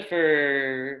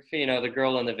for the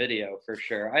girl in the video, for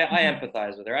sure. I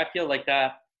empathize with her. I feel like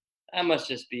that must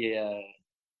just be a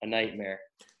nightmare.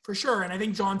 For sure. And I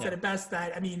think John said it best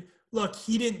that, I mean, look,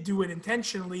 he didn't do it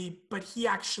intentionally, but he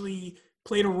actually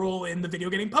played a role in the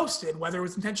video getting posted. Whether it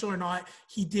was intentional or not,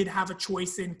 he did have a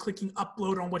choice in clicking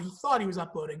upload on what he thought he was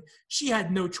uploading. She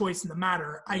had no choice in the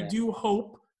matter. Yeah. I do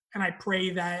hope and I pray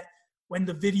that when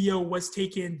the video was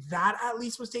taken, that at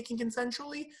least was taken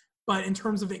consensually. But in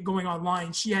terms of it going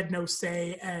online, she had no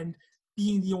say, and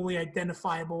being the only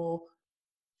identifiable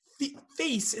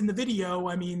face in the video,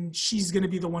 I mean, she's going to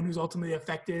be the one who's ultimately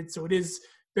affected. So it is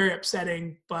very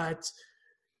upsetting, but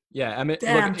yeah, I mean,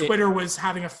 damn, Twitter was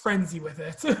having a frenzy with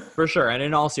it. For sure. And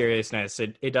in all seriousness,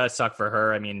 it does suck for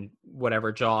her. I mean,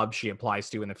 whatever job she applies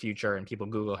to in the future and people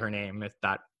Google her name, if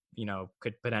that,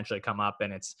 could potentially come up,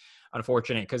 and it's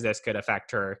unfortunate because this could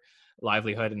affect her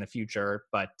livelihood in the future.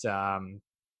 But,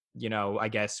 I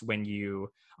guess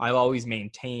I've always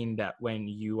maintained that when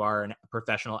you are a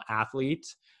professional athlete,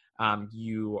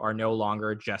 you are no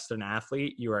longer just an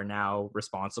athlete. You are now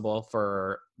responsible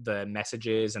for the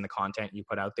messages and the content you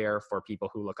put out there for people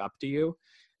who look up to you.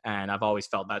 And I've always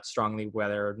felt that strongly,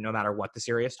 no matter what the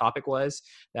serious topic was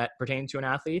that pertained to an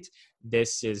athlete.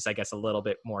 This is, I guess, a little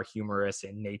bit more humorous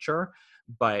in nature,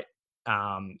 but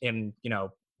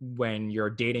when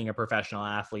you're dating a professional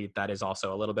athlete, that is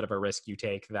also a little bit of a risk you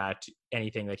take, that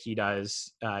anything that he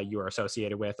does, you are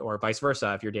associated with, or vice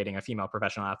versa. If you're dating a female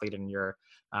professional athlete and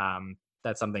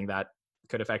that's something that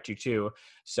could affect you too.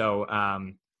 So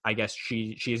I guess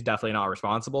she's definitely not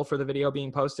responsible for the video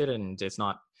being posted, and it's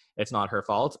not her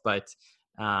fault, but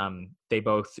they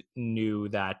both knew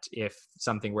that if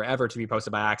something were ever to be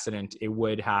posted by accident, it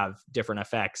would have different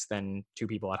effects than two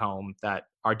people at home that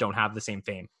don't have the same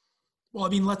fame. Well, I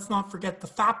mean, let's not forget the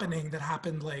fappening that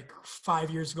happened like 5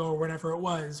 years ago or whenever it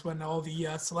was, when all the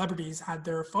celebrities had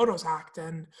their photos hacked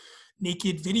and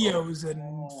naked videos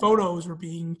and photos were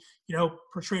being,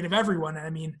 portrayed of everyone. And I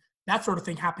mean, that sort of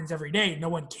thing happens every day. No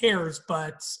one cares,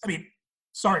 but I mean,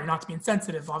 sorry, not to be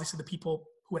insensitive. Obviously, the people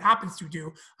who it happens to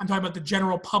do. I'm talking about the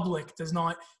general public does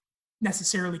not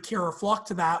necessarily care or flock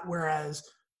to that. Whereas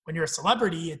when you're a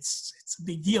celebrity, it's a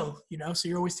big deal, you know? So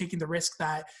you're always taking the risk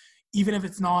that even if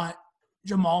it's not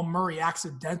Jamal Murray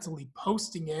accidentally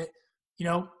posting it, you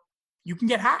know, you can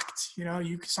get hacked. You know,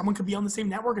 someone could be on the same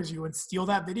network as you and steal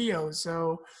that video.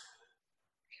 So,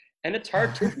 and it's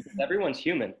hard too because everyone's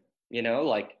human. You know,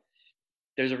 like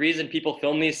there's a reason people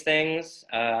film these things.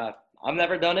 I've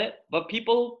never done it, but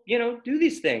people, you know, do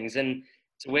these things, and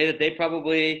it's a way that they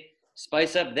probably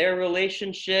spice up their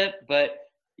relationship. But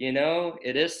you know,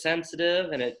 it is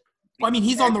sensitive, and it. Well, I mean,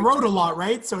 he's on the road a lot,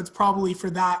 right? So it's probably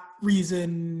for that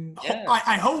reason. Yeah.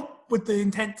 I hope with the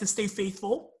intent to stay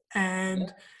faithful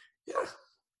and. Yeah.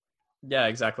 Yeah,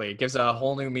 exactly. It gives a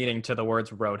whole new meaning to the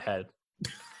words roadhead.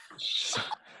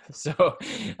 So,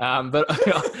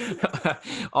 but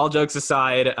all jokes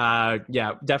aside,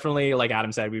 yeah, definitely, like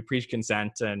Adam said, we preach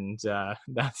consent, and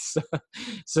that's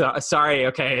so sorry.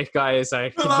 Okay, guys, I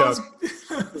joke.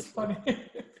 That was funny.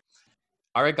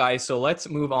 All right, guys, so let's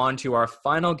move on to our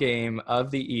final game of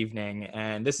the evening,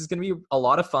 and this is going to be a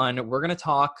lot of fun. We're going to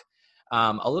talk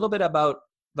a little bit about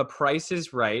the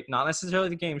prices, right? Not necessarily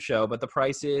the game show, but the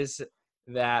prices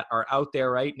that are out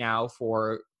there right now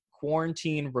for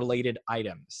quarantine-related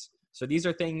items. So these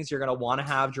are things you're going to want to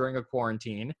have during a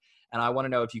quarantine, and I want to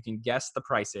know if you can guess the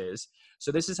prices. So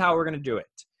this is how we're going to do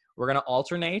it. We're going to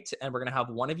alternate, and we're going to have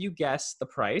one of you guess the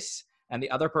price, and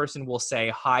the other person will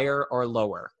say higher or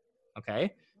lower,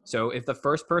 okay? So if the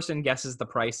first person guesses the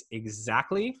price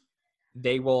exactly,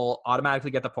 they will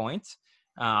automatically get the point.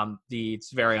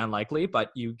 It's very unlikely,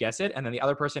 but you guess it, and then the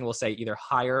other person will say either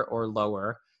higher or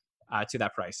lower to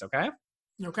that price, okay?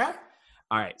 Okay.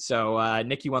 All right, so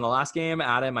Nick, you won the last game.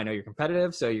 Adam, I know you're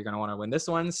competitive, so you're going to want to win this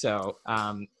one. So,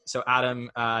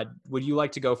 Adam, would you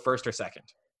like to go first or second?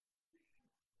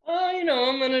 You know,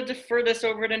 I'm going to defer this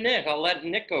over to Nick. I'll let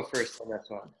Nick go first on this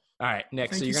one. All right,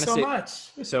 Nick. Thank so you you're so going to much.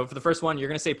 say. So for the first one, you're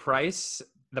going to say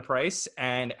the price,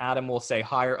 and Adam will say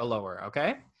higher or lower.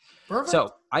 Okay. Perfect.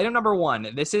 So item number one.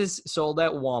 This is sold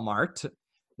at Walmart.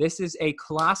 This is a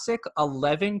classic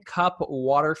 11-cup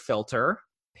water filter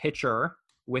pitcher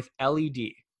with LED.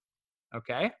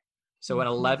 Okay. So an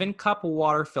 11-cup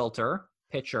water filter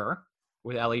pitcher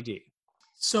with LED.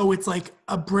 So it's like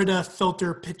a Brita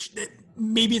filter pitch.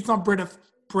 Maybe it's not Brita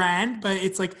brand, but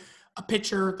it's like a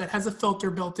pitcher that has a filter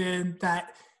built in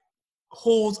that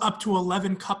holds up to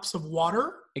 11 cups of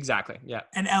water. Exactly. Yeah.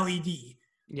 And LED.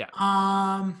 Yeah.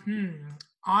 I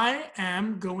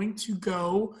am going to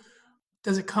go.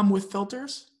 Does it come with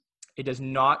filters? It does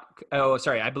not. Oh,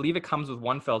 sorry. I believe it comes with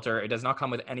one filter. It does not come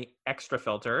with any extra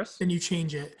filters. Then you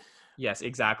change it. Yes,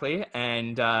 exactly.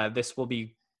 And this will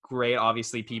be great.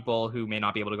 Obviously, people who may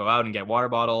not be able to go out and get water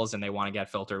bottles and they want to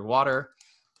get filtered water.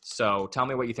 So tell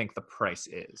me what you think the price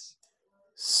is.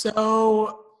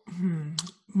 So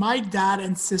my dad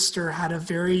and sister had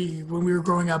when we were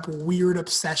growing up, weird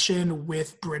obsession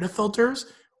with Brita filters.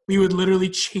 We would literally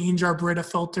change our Brita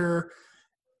filter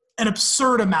an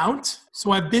absurd amount.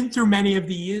 So I've been through many of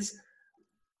these.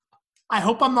 I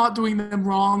hope I'm not doing them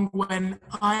wrong when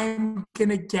I'm going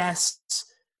to guess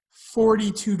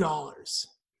 $42.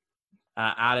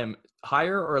 Adam,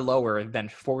 higher or lower than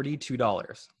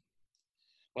 $42?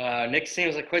 Wow, Nick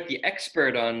seems like quite the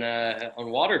expert on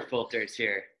water filters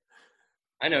here.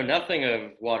 I know nothing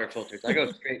of water filters. I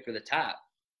go straight for the tap.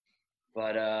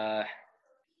 But,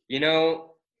 you know,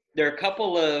 there are a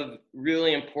couple of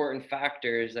really important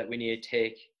factors that we need to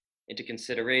take into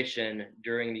consideration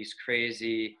during these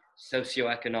crazy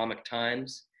socioeconomic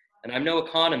times. And I'm no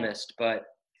economist, but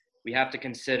we have to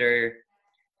consider,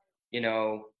 you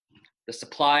know, the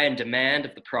supply and demand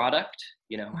of the product,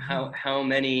 you know, how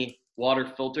many water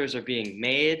filters are being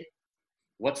made,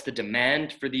 what's the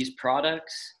demand for these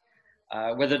products,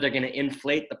 whether they're going to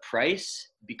inflate the price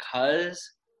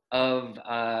because of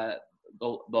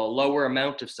the lower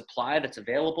amount of supply that's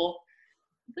available.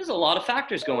 There's a lot of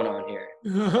factors going on here.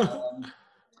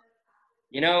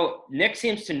 You know, Nick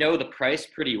seems to know the price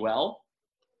pretty well,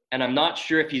 and I'm not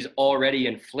sure if he's already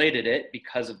inflated it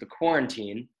because of the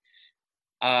quarantine.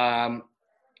 I'm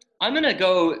going to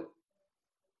go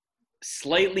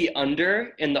slightly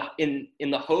under in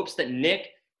the hopes that Nick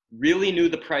really knew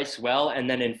the price well and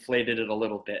then inflated it a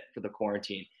little bit for the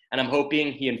quarantine. And I'm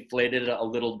hoping he inflated it a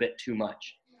little bit too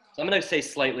much. So I'm going to say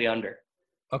slightly under.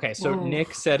 Okay, so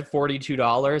Nick said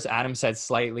 $42. Adam said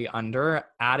slightly under.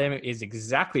 Adam is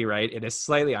exactly right. It is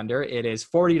slightly under. It is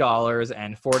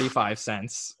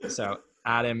 $40.45. So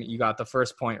Adam, you got the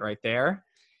first point right there.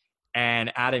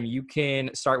 And Adam, you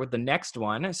can start with the next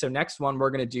one. So next one, we're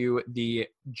going to do the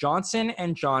Johnson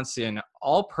 & Johnson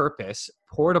all-purpose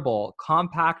portable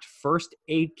compact first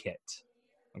aid kit.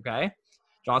 Okay?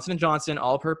 Johnson & Johnson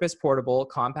all-purpose portable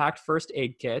compact first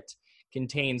aid kit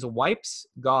contains wipes,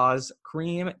 gauze,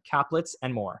 cream, caplets,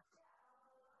 and more.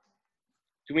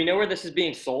 Do we know where this is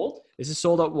being sold? This is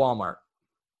sold at Walmart.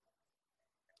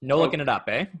 No looking it up,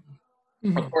 eh?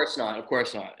 Of course not. Of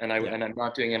course not. And I'm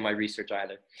not doing in my research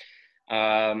either.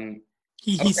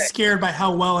 He's scared by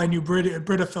how well I knew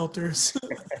Brita filters.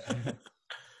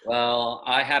 Well,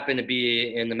 I happen to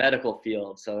be in the medical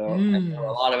field, so I know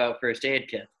a lot about first aid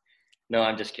kits. No,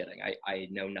 I'm just kidding. I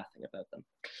know nothing about them.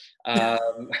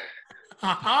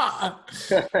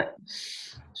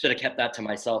 Should have kept that to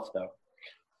myself, though.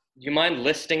 Do you mind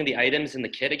listing the items in the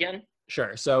kit again?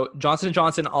 Sure. So Johnson &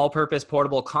 Johnson all-purpose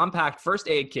portable compact first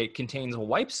aid kit contains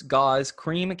wipes, gauze,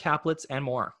 cream, caplets, and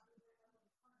more.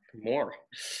 More.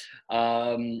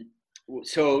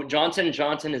 So Johnson &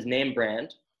 Johnson is name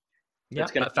brand. Yeah,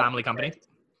 a family company.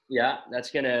 Yeah,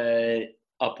 that's going to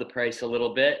up the price a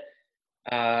little bit.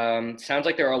 Sounds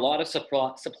like there are a lot of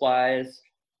supplies.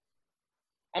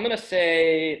 I'm going to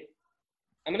say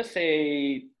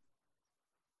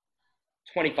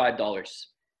 $25.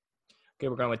 Okay,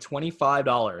 we're going with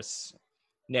 $25.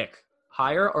 Nick,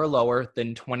 higher or lower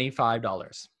than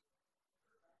 $25?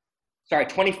 Sorry,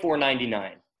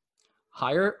 $24.99.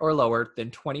 Higher or lower than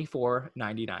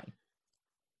 $24.99?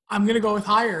 I'm going to go with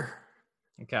higher.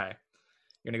 Okay.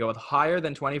 You're going to go with higher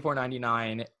than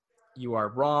 $24.99. You are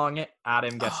wrong.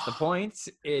 Adam gets the points.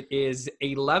 It is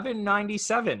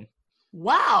 $11.97.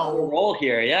 Wow. Roll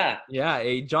here, yeah. Yeah,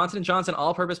 a Johnson & Johnson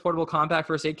all-purpose portable compact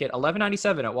first aid kit,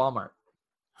 $11.97 at Walmart.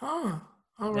 Huh.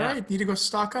 All right. Need to go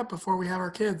stock up before we have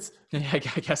our kids. Yeah, I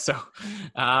guess so.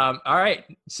 All right.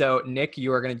 So, Nick,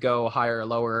 you are going to go higher or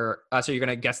lower. So, you're going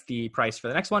to guess the price for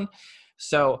the next one.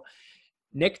 So,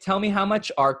 Nick, tell me how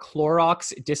much are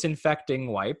Clorox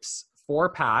disinfecting wipes,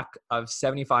 4-pack of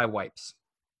 75 wipes?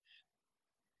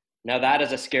 Now, that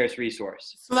is a scarce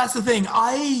resource. So that's the thing.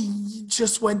 I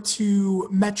just went to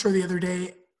Metro the other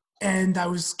day and I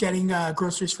was getting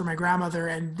groceries for my grandmother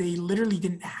and they literally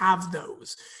didn't have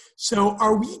those. So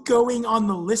are we going on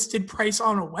the listed price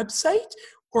on a website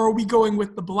or are we going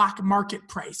with the black market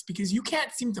price? Because you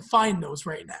can't seem to find those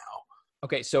right now.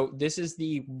 Okay, so this is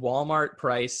the Walmart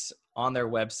price on their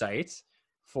website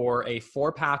for a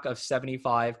 4-pack of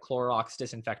 75 Clorox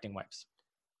disinfecting wipes.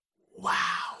 Wow.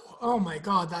 Oh my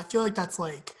God. I feel like it's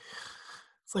like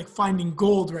finding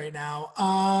gold right now.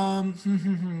 I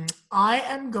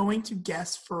am going to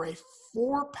guess for a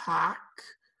 4-pack,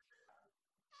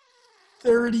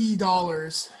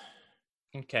 $30.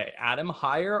 Okay, Adam,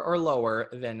 higher or lower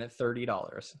than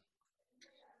 $30?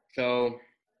 So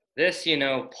this,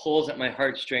 pulls at my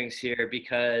heartstrings here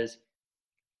because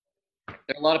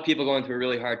there are a lot of people going through a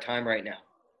really hard time right now.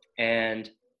 And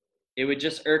it would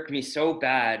just irk me so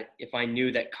bad if I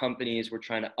knew that companies were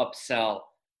trying to upsell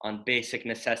on basic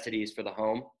necessities for the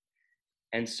home.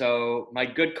 And so my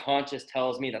good conscience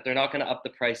tells me that they're not going to up the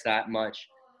price that much.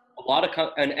 A lot of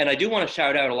and I do want to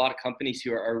shout out a lot of companies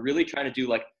who are really trying to do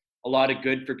like a lot of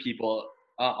good for people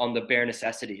on the bare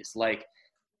necessities. Like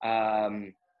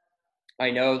I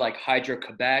know like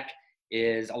Hydro-Quebec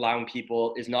is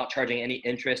not charging any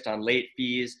interest on late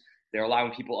fees. They're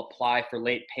allowing people apply for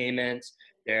late payments.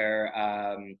 They're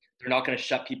not going to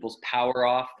shut people's power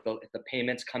off if the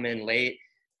payments come in late.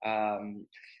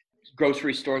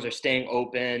 Grocery stores are staying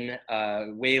open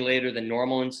way later than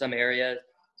normal in some areas.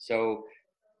 So,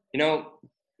 I know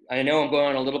I'm going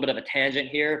on a little bit of a tangent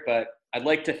here, but I'd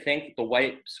like to think the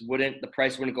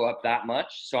price wouldn't go up that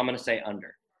much. So I'm going to say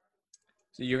under.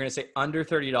 So you're going to say under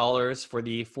 $30 for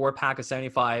the 4-pack of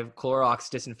 75 Clorox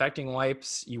disinfecting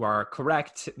wipes. You are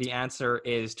correct. The answer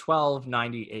is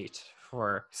 $12.98.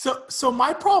 So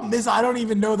my problem is I don't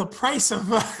even know the price of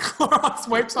Clorox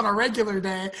wipes on a regular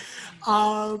day.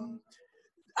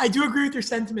 I do agree with your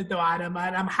sentiment though, Adam.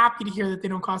 I'm happy to hear that they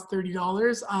don't cost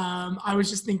 $30. I was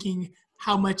just thinking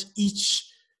how much each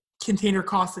container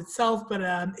costs itself, but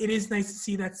it is nice to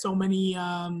see that so many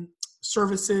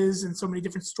services and so many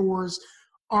different stores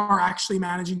are actually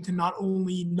managing to not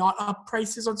only not up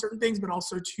prices on certain things, but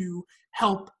also to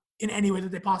help in any way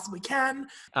that they possibly can.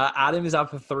 Adam is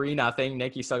up 3-0.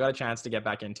 Nick, you still got a chance to get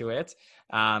back into it.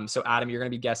 So Adam, you're going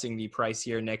to be guessing the price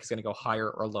here. Nick is going to go higher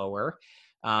or lower.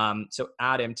 So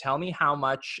Adam, tell me how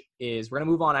much we're going to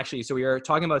move on actually. So we were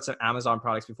talking about some Amazon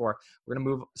products before.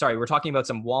 We're talking about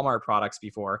some Walmart products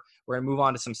before. We're going to move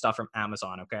on to some stuff from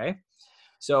Amazon. Okay.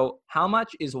 So how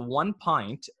much is 1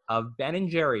 pint of Ben &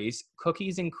 Jerry's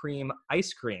cookies and cream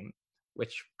ice cream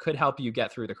which could help you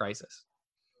get through the crisis.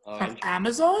 Oh, From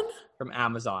Amazon? From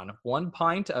Amazon. 1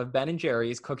 pint of Ben &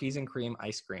 Jerry's cookies and cream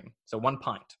ice cream. So 1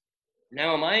 pint.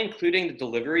 now, am I including the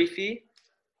delivery fee?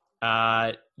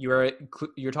 You're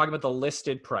talking about the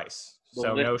listed price. The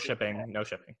So no listed shipping, no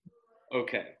shipping.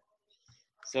 Okay.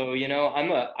 So, you know,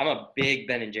 I'm a big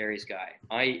Ben and Jerry's guy.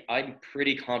 I'm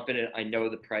pretty confident I know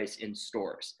the price in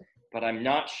stores, but I'm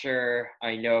not sure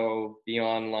I know the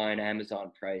online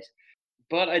Amazon price.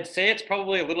 But I'd say it's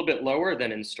probably a little bit lower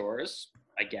than in stores,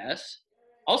 I guess.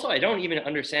 Also, I don't even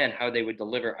understand how they would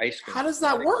deliver ice cream. How does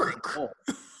that work?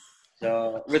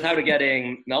 So without it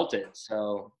getting melted.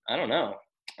 So I don't know.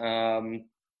 I'm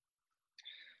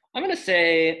gonna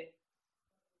say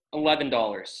 $11.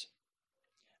 All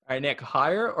right, Nick,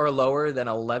 higher or lower than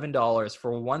 $11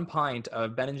 for 1 pint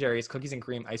of Ben & Jerry's cookies and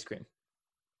cream ice cream?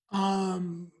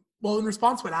 Well, in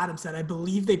response to what Adam said, I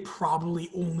believe they probably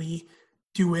only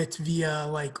do it via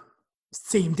like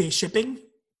same day shipping.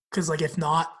 Because like if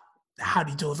not, how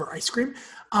do you deliver ice cream?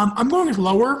 I'm going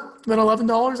lower than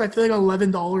 $11. I feel like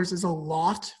 $11 is a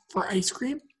lot for ice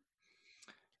cream.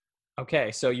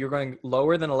 Okay, so you're going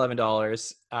lower than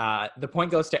 $11. The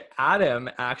point goes to Adam,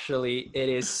 actually. It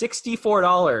is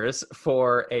 $64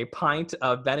 for a pint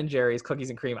of Ben & Jerry's cookies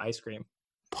and cream ice cream.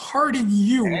 Pardon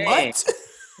you, Dang. what?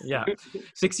 Yeah,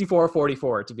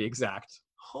 $64.44 to be exact.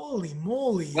 Holy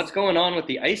moly. What's going on with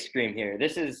the ice cream here?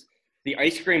 The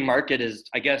ice cream market is,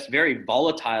 I guess, very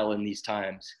volatile in these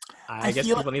times. I guess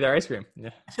feel people need their ice cream. Yeah.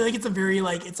 I feel like it's a very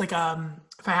like it's like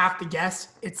if I have to guess,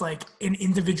 it's like an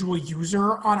individual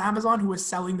user on Amazon who is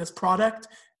selling this product,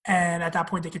 and at that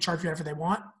point they can charge whatever they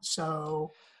want.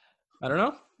 So I don't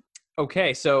know.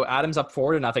 Okay, so Adam's up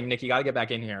 4-0. Nick, you got to get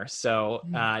back in here. So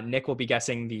Nick will be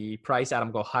guessing the price. Adam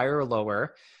will go higher or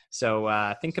lower. So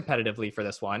think competitively for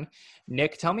this one.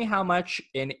 Nick, tell me how much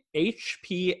an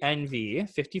HP Envy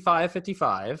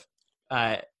 5555.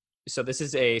 So this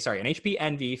is an HP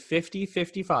Envy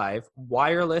 5055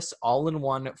 wireless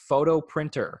all-in-one photo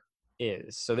printer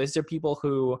is. So these are people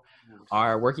who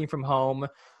are working from home,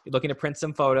 looking to print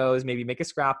some photos, maybe make a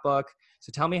scrapbook.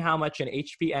 So tell me how much an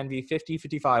HP Envy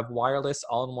 5055 wireless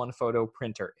all-in-one photo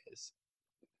printer is.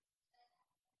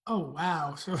 oh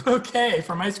wow. So okay,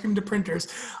 from ice cream to printers.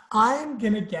 I'm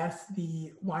gonna guess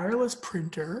the wireless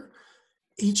printer,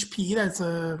 HP, that's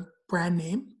a brand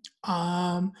name,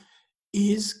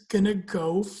 is gonna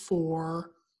go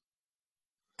for,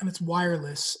 and it's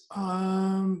wireless.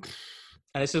 And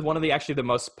this is one of the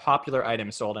most popular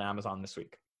items sold on Amazon this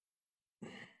week.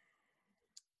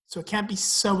 So it can't be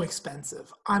so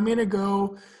expensive. I'm gonna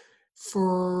go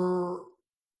for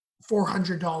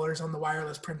 $400 on the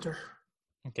wireless printer.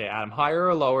 Okay, Adam, higher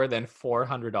or lower than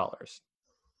 $400?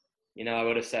 You know, I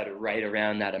would have said right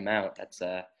around that amount. This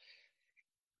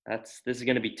is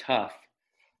going to be tough.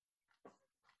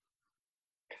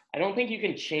 I don't think you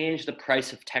can change the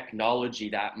price of technology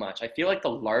that much. I feel like the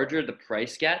larger the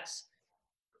price gets,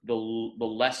 the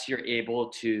less you're able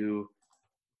to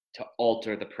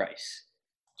alter the price.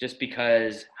 Just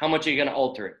because how much are you going to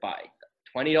alter it by?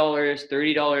 $20,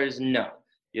 $30? No.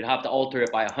 You'd have to alter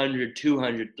it by 100,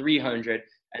 200, 300,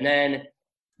 and then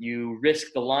you risk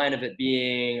the line of it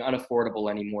being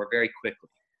unaffordable anymore very quickly.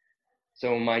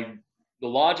 So the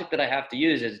logic that I have to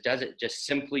use is, does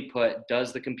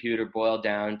the computer boil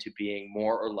down to being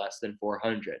more or less than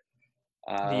 400?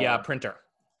 The printer.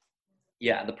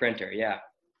 Yeah, the printer, yeah.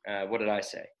 What did I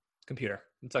say? Computer.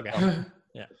 It's okay.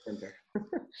 Yeah. The printer.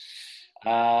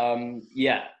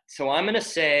 Yeah, so I'm going to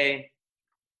say,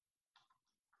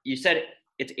 you said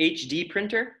it's HD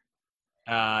printer?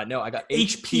 No, I got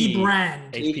HP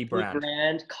brand. HP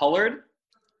brand. Colored?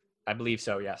 I believe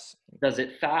so, yes.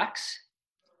 The fax?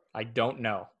 I don't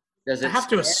know. Does I it have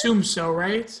to assume so,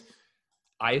 right?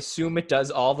 I assume it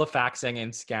does all the faxing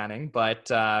and scanning, but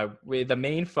the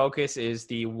main focus is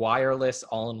the wireless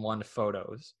all-in-one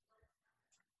photos.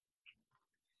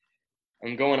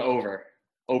 I'm going over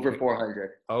 400.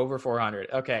 Over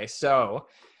 400. Okay, so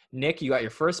Nick, you got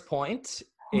your first point.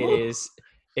 It is,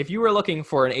 if you were looking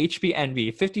for an HP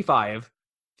Envy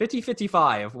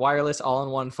 5055 wireless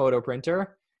all-in-one photo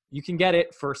printer, you can get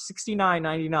it for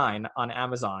 $69.99 on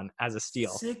Amazon as a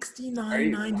steal.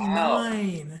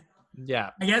 $69.99.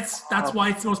 Yeah. I guess that's why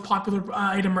it's the most popular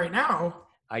item right now.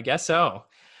 I guess so.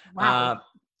 Wow.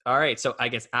 All right. So I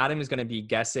guess Adam is going to be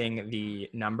guessing the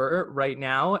number right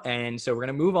now. And so we're going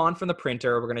to move on from the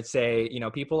printer. We're going to say,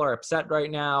 people are upset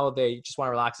right now. They just want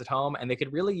to relax at home, and they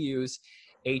could really use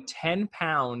a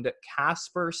 10-pound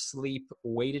Casper Sleep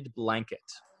weighted blanket.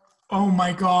 Oh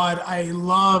my God, I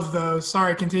love those.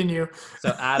 Sorry, continue.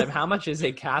 So Adam, how much is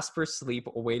a Casper Sleep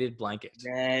weighted blanket?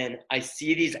 Man, I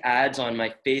see these ads on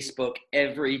my Facebook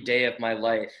every day of my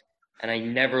life, and I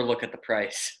never look at the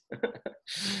price.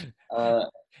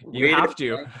 You have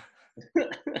to.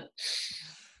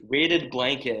 Weighted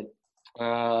blanket.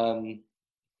 I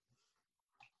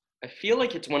feel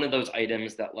like it's one of those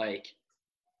items that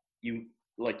you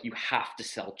have to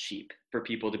sell cheap for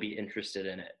people to be interested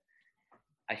in it.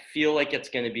 I feel like it's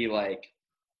going to be I'm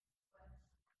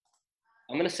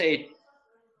going to say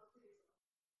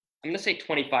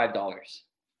 $25.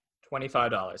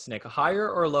 $25. Nick, higher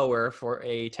or lower for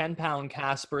a 10-pound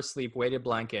Casper Sleep weighted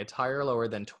blanket? Higher or lower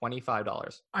than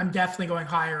 $25? I'm definitely going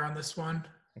higher on this one.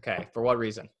 Okay. For what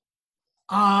reason?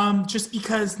 Just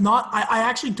because I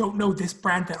actually don't know this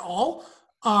brand at all.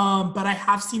 But I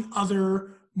have seen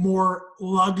other more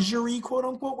luxury quote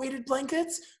unquote weighted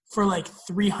blankets for like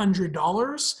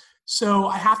 $300. So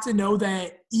I have to know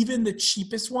that even the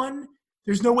cheapest one,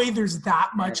 there's no way there's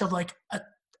that much of like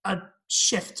a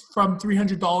shift from $300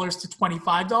 to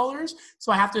 $25.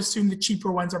 So I have to assume the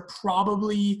cheaper ones are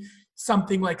probably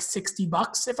something like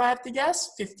 $60 if I have to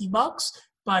guess, $50.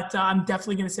 But I'm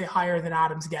definitely going to say higher than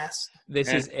Adam's guess.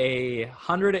 This is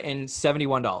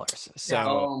 $171. So,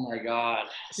 oh my God.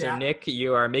 So Yeah. Nick,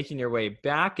 you are making your way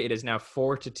back. It is now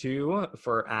 4-2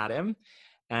 for Adam,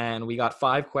 and we got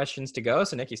 5 questions to go.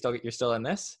 So Nick, you're still in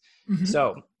this. Mhm.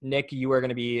 So Nick, you are going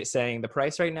to be saying the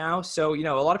price right now. So,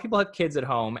 a lot of people have kids at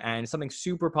home, and something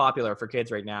super popular for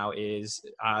kids right now is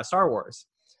Star Wars.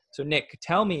 So Nick,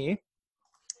 tell me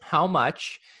how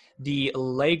much the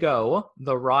Lego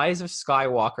The Rise of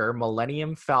Skywalker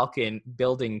Millennium Falcon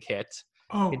building kit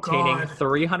containing God.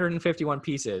 351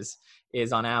 pieces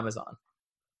is on Amazon.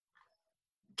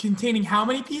 Containing how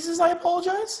many pieces? I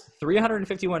apologize.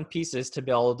 351 pieces to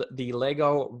build the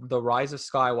Lego The Rise of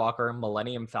Skywalker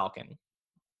Millennium Falcon.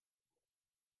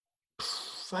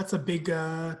 That's a big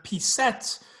piece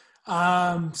set.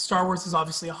 Star Wars is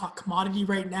obviously a hot commodity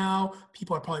right now.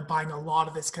 People are probably buying a lot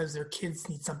of this because their kids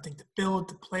need something to build,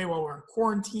 to play while we're in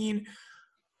quarantine.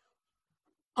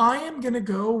 I am going to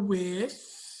go with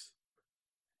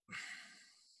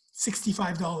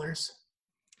 $65.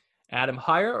 Adam,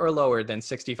 higher or lower than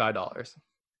 $65?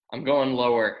 I'm going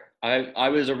lower. I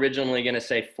was originally going to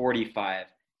say 45,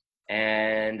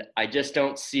 and I just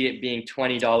don't see it being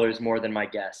 $20 more than my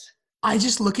guess. I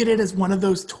just look at it as one of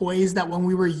those toys that when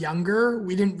we were younger,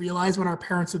 we didn't realize when our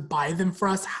parents would buy them for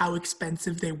us how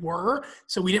expensive they were.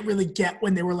 So we didn't really get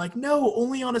when they were like, no,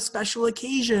 only on a special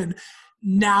occasion.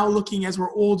 Now looking as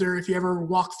we're older, if you ever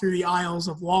walk through the aisles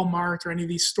of Walmart or any of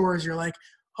these stores, you're like,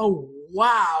 oh,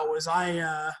 wow, was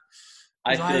I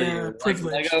feel you.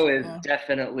 privileged? Lego is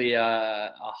definitely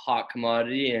a hot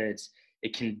commodity, and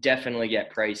it can definitely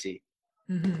get pricey.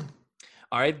 Mm-hmm.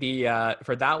 All right,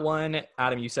 for that one,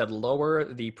 Adam, you said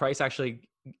lower. The price actually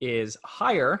is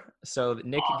higher, so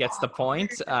Nick gets the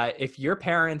point. If your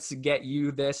parents get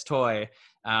you this toy,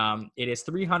 it is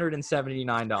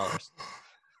 $379.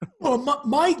 Well,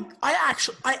 I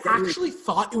actually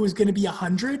thought it was going to be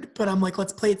 100, but I'm like,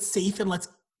 let's play it safe and let's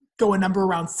go a number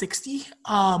around 60.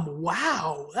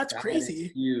 Wow, that's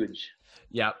crazy. Huge.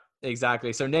 Yep.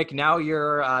 Exactly. So Nick, now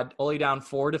you're only down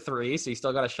 4-3, so you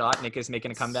still got a shot. Nick is making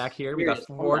a comeback here. We got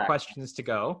 4 questions to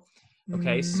go.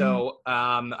 Okay, Mm-hmm. so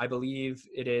I believe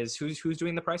it is who's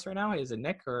doing the price right now? Is it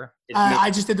Nick or? I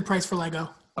just did the price for Lego.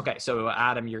 Okay, so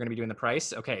Adam, you're going to be doing the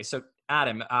price. Okay, so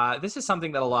Adam, this is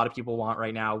something that a lot of people want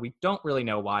right now. We don't really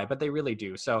know why, but they really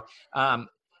do. So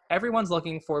everyone's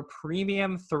looking for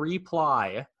premium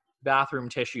 3-ply bathroom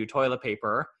tissue toilet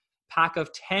paper. Pack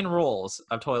of 10 rolls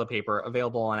of toilet paper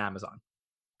available on Amazon.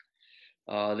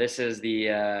 This is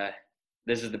the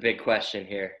big question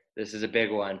here. This is a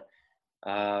big one.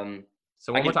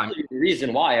 So one more time. Tell you the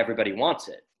reason why everybody wants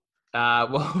it.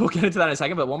 We'll get into that in a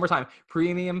second, but one more time.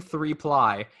 Premium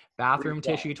 3-ply bathroom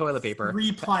tissue toilet paper.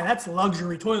 3-ply, that's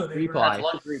luxury toilet paper. 3-ply. That's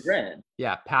luxury brand.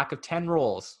 Yeah, pack of 10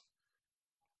 rolls.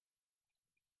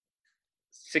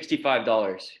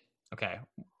 $65. Okay,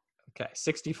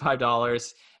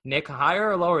 $65. Nick, higher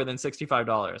or lower than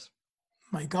 $65?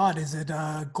 My God, is it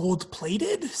gold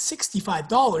plated?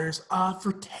 $65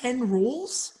 for 10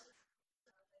 rolls?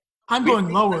 I'm going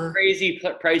lower. Crazy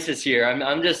prices here.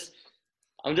 I'm just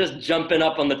jumping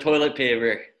up on the toilet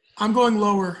paper. I'm going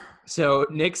lower. So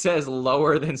Nick says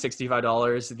lower than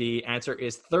 $65. The answer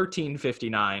is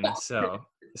 $13.59. So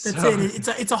That's it.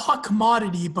 It's a hot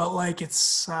commodity, but like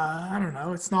it's I don't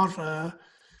know. It's not a.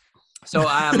 So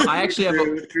I actually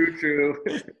have true.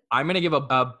 I'm going to give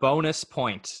a bonus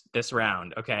point this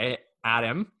round. Okay,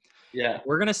 Adam. Yeah.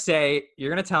 You're going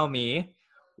to tell me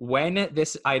when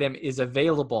this item is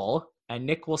available, and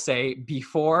Nick will say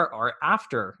before or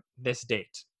after this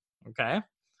date. Okay?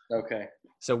 Okay.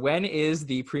 So when is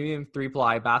the premium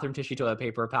 3-ply bathroom tissue toilet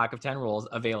paper pack of 10 rolls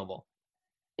available?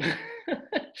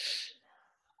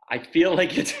 I feel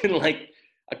like it's in like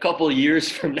a couple of years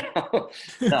from now.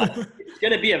 It's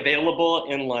going to be available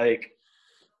in like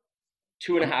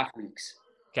 2.5 weeks.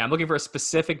 Okay, I'm looking for a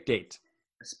specific date.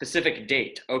 A specific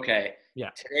date. Okay. Yeah.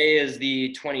 Today is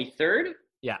the 23rd.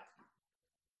 Yeah.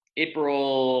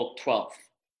 April 12th.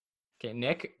 Okay,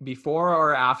 Nick, before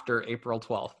or after April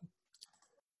 12th?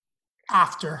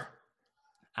 After.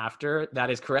 After,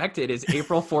 that is correct. It is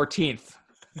April 14th.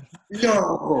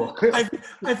 No.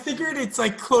 I figured it's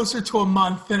like closer to a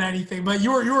month than anything, but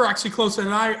you were actually closer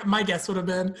than my guess would have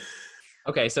been.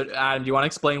 Okay, so do you want to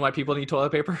explain why people need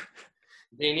toilet paper?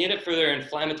 They need it for their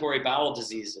inflammatory bowel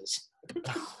diseases.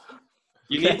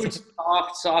 You need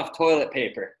soft toilet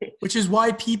paper. Which is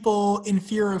why people in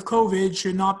fear of COVID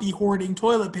should not be hoarding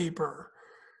toilet paper.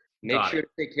 Make sure to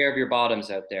take care of your bottoms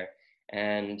out there.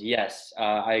 And yes,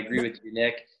 I agree with you,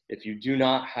 Nick. If you do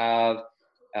not have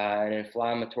an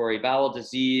inflammatory bowel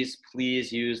disease,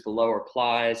 please use the lower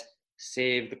plies.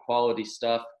 Save the quality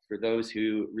stuff for those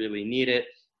who really need it.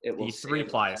 It will the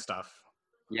 3-ply stuff.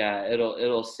 Yeah,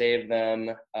 it'll save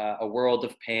them a world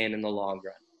of pain in the long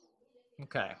run.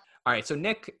 Okay. All right. So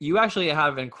Nick, you actually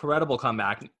have an incredible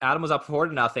comeback. Adam was up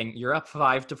 4-0. You're up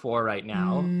 5-4 right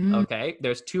now. Mm-hmm. Okay.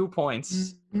 There's 2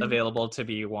 points available to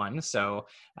be won. So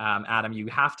Adam, you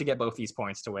have to get both these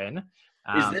points to win.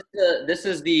 This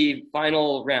is the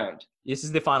final round? This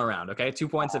is the final round. Okay. 2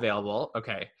 points available.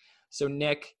 Okay. So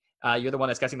Nick, you're the one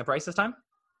that's guessing the price this time?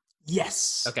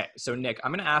 Yes. Okay. So Nick,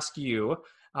 I'm going to ask you,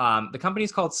 the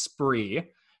company's called Spree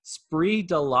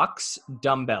Deluxe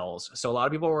dumbbells. So a lot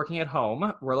of people are working at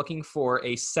home. We're looking for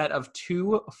a set of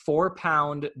 2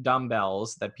 4-pound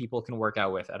dumbbells that people can work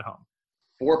out with at home.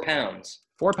 4 pounds.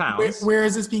 4 pounds. Where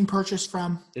is this being purchased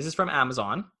from? This is from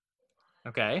Amazon.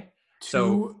 Okay.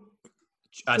 So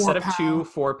a set of 2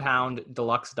 4-pound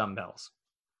deluxe dumbbells.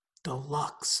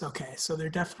 Deluxe. Okay. So they're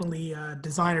definitely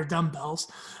designer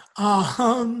dumbbells.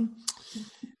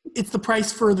 It's the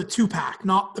price for the 2-pack,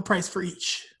 not the price for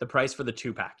each. The price for the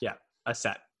 2-pack. Yeah. A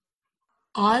set.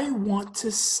 I want to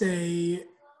say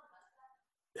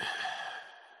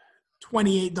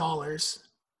 $28.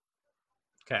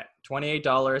 Okay.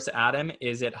 $28. Adam,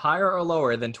 is it higher or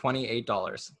lower than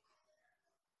 $28?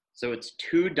 So it's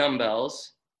 2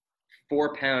 dumbbells,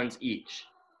 4 pounds each.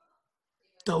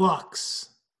 Deluxe.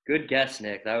 Good guess,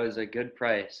 Nick. That was a good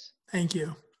price. Thank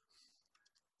you.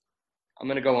 I'm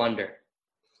going to go under.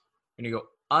 When you go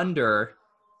under,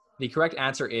 the correct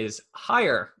answer is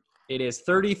higher. It is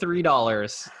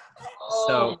 $33.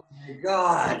 Oh my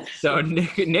God. So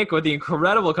Nick with the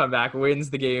incredible comeback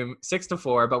wins the game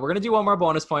 6-4, but we're going to do one more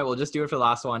bonus point. We'll just do it for the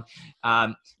last one.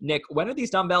 Nick, when are these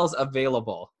dumbbells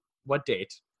available? What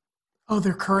date? Oh,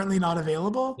 they're currently not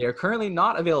available? They're currently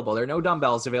not available. There are no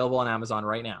dumbbells available on Amazon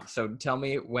right now. So tell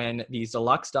me when these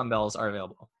deluxe dumbbells are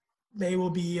available. They will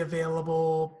be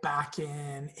available back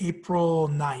in April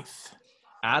 9th.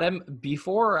 Adam,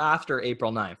 before or after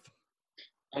April 9th?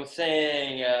 I'm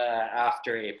saying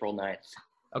after April 9th.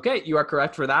 Okay, you are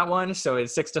correct for that one. So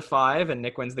it's 6-5 and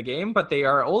Nick wins the game, but they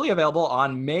are only available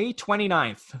on May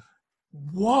 29th.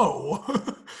 Whoa.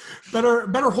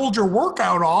 better hold your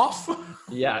workout off.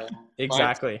 Yeah,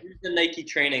 exactly. Use the Nike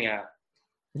training app.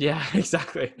 Yeah,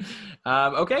 exactly.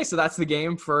 Okay, so that's the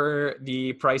game for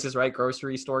the Price is Right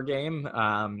grocery store game.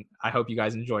 I hope you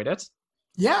guys enjoyed it.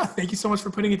 Yeah, thank you so much for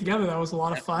putting it together. That was a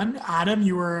lot of fun. Adam,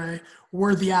 you were a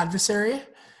worthy adversary.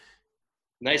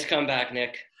 Nice comeback,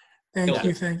 Nick. Thank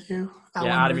you.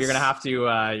 Adam, you're gonna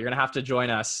have to join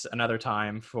us another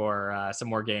time for some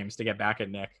more games to get back at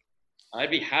Nick. I'd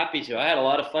be happy to. I had a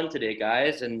lot of fun today,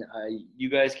 guys, and you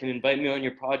guys can invite me on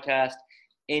your podcast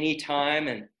anytime,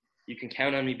 and you can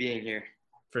count on me being here.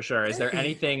 For sure. Is there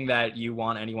anything that you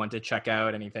want anyone to check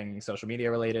out? Anything social media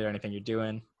related or anything you're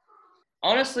doing?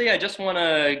 Honestly, I just want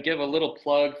to give a little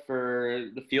plug for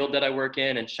the field that I work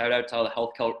in and shout out to all the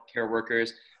healthcare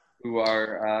workers who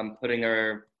are putting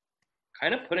their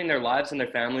lives and their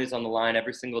families on the line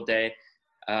every single day,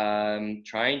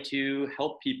 trying to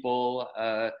help people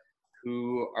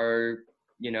who are,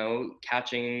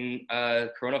 catching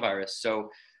coronavirus. So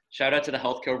shout out to the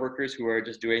healthcare workers who are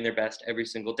just doing their best every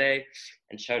single day,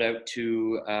 and shout out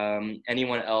to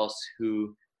anyone else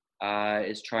who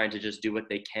is trying to just do what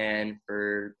they can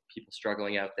for people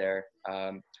struggling out there.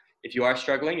 If you are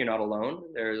struggling, you're not alone.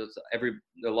 There's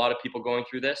a lot of people going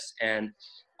through this, and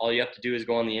all you have to do is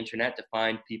go on the internet to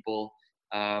find people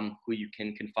who you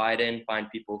can confide in, find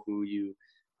people who you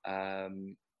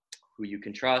who you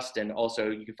can trust. And also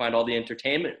you can find all the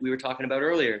entertainment we were talking about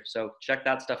earlier. So check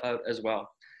that stuff out as well.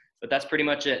 But that's pretty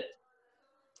much it.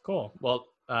 Cool. Well,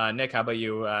 Nick, how about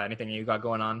you? Anything you got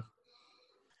going on?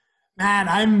 Man,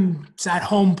 I'm at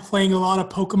home playing a lot of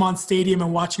Pokemon Stadium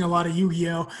and watching a lot of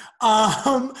Yu-Gi-Oh.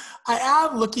 I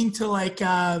am looking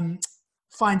to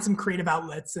find some creative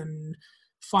outlets and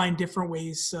find different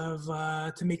ways of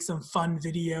to make some fun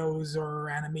videos or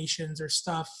animations or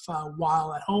stuff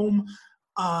while at home.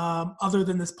 Other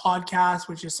than this podcast,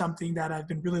 which is something that I've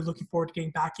been really looking forward to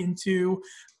getting back into.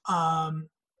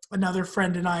 Another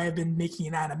friend and I have been making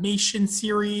an animation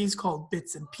series called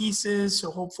Bits and Pieces. So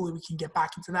hopefully we can get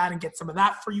back into that and get some of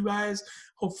that for you guys.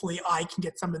 Hopefully I can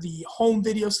get some of the home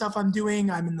video stuff I'm doing.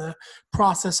 I'm in the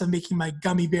process of making my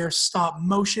gummy bear stop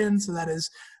motion. So that is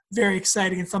very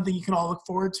exciting and something you can all look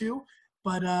forward to.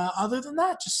 But other than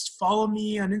that, just follow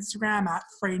me on Instagram at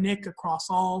FreyNick across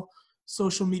all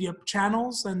social media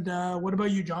channels. And what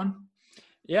about you, John?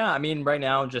 Yeah, I mean, right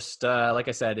now, just like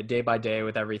I said, day by day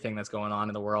with everything that's going on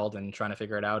in the world and trying to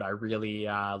figure it out, I really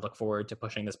look forward to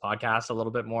pushing this podcast a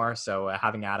little bit more. So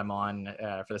having Adam on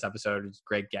for this episode is a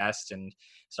great guest, and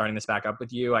starting this back up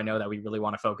with you. I know that we really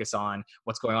want to focus on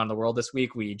what's going on in the world this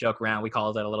week. We joke around, we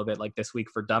called it a little bit like This Week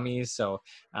for Dummies. So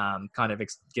kind of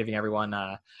giving everyone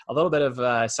a little bit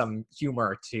of some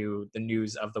humor to the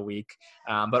news of the week.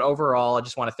 But overall, I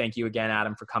just want to thank you again,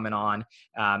 Adam, for coming on.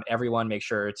 Everyone, make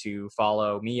sure to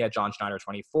follow me at John Schneider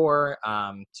 24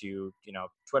 to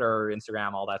Twitter,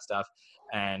 Instagram, all that stuff,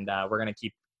 and we're gonna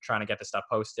keep trying to get the stuff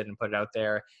posted and put it out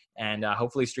there, and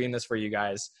hopefully stream this for you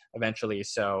guys eventually.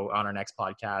 So on our next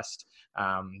podcast,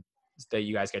 that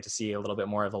you guys get to see a little bit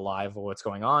more of the live of what's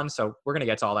going on. So we're gonna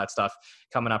get to all that stuff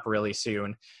coming up really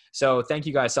soon. So thank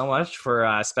you guys so much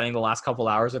for spending the last couple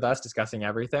hours with us discussing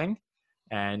everything.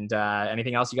 And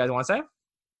anything else you guys want to say?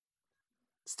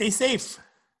 Stay safe.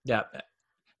 Yeah.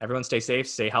 Everyone stay safe,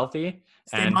 stay healthy.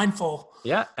 Stay mindful.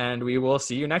 Yeah, and we will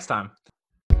see you next time.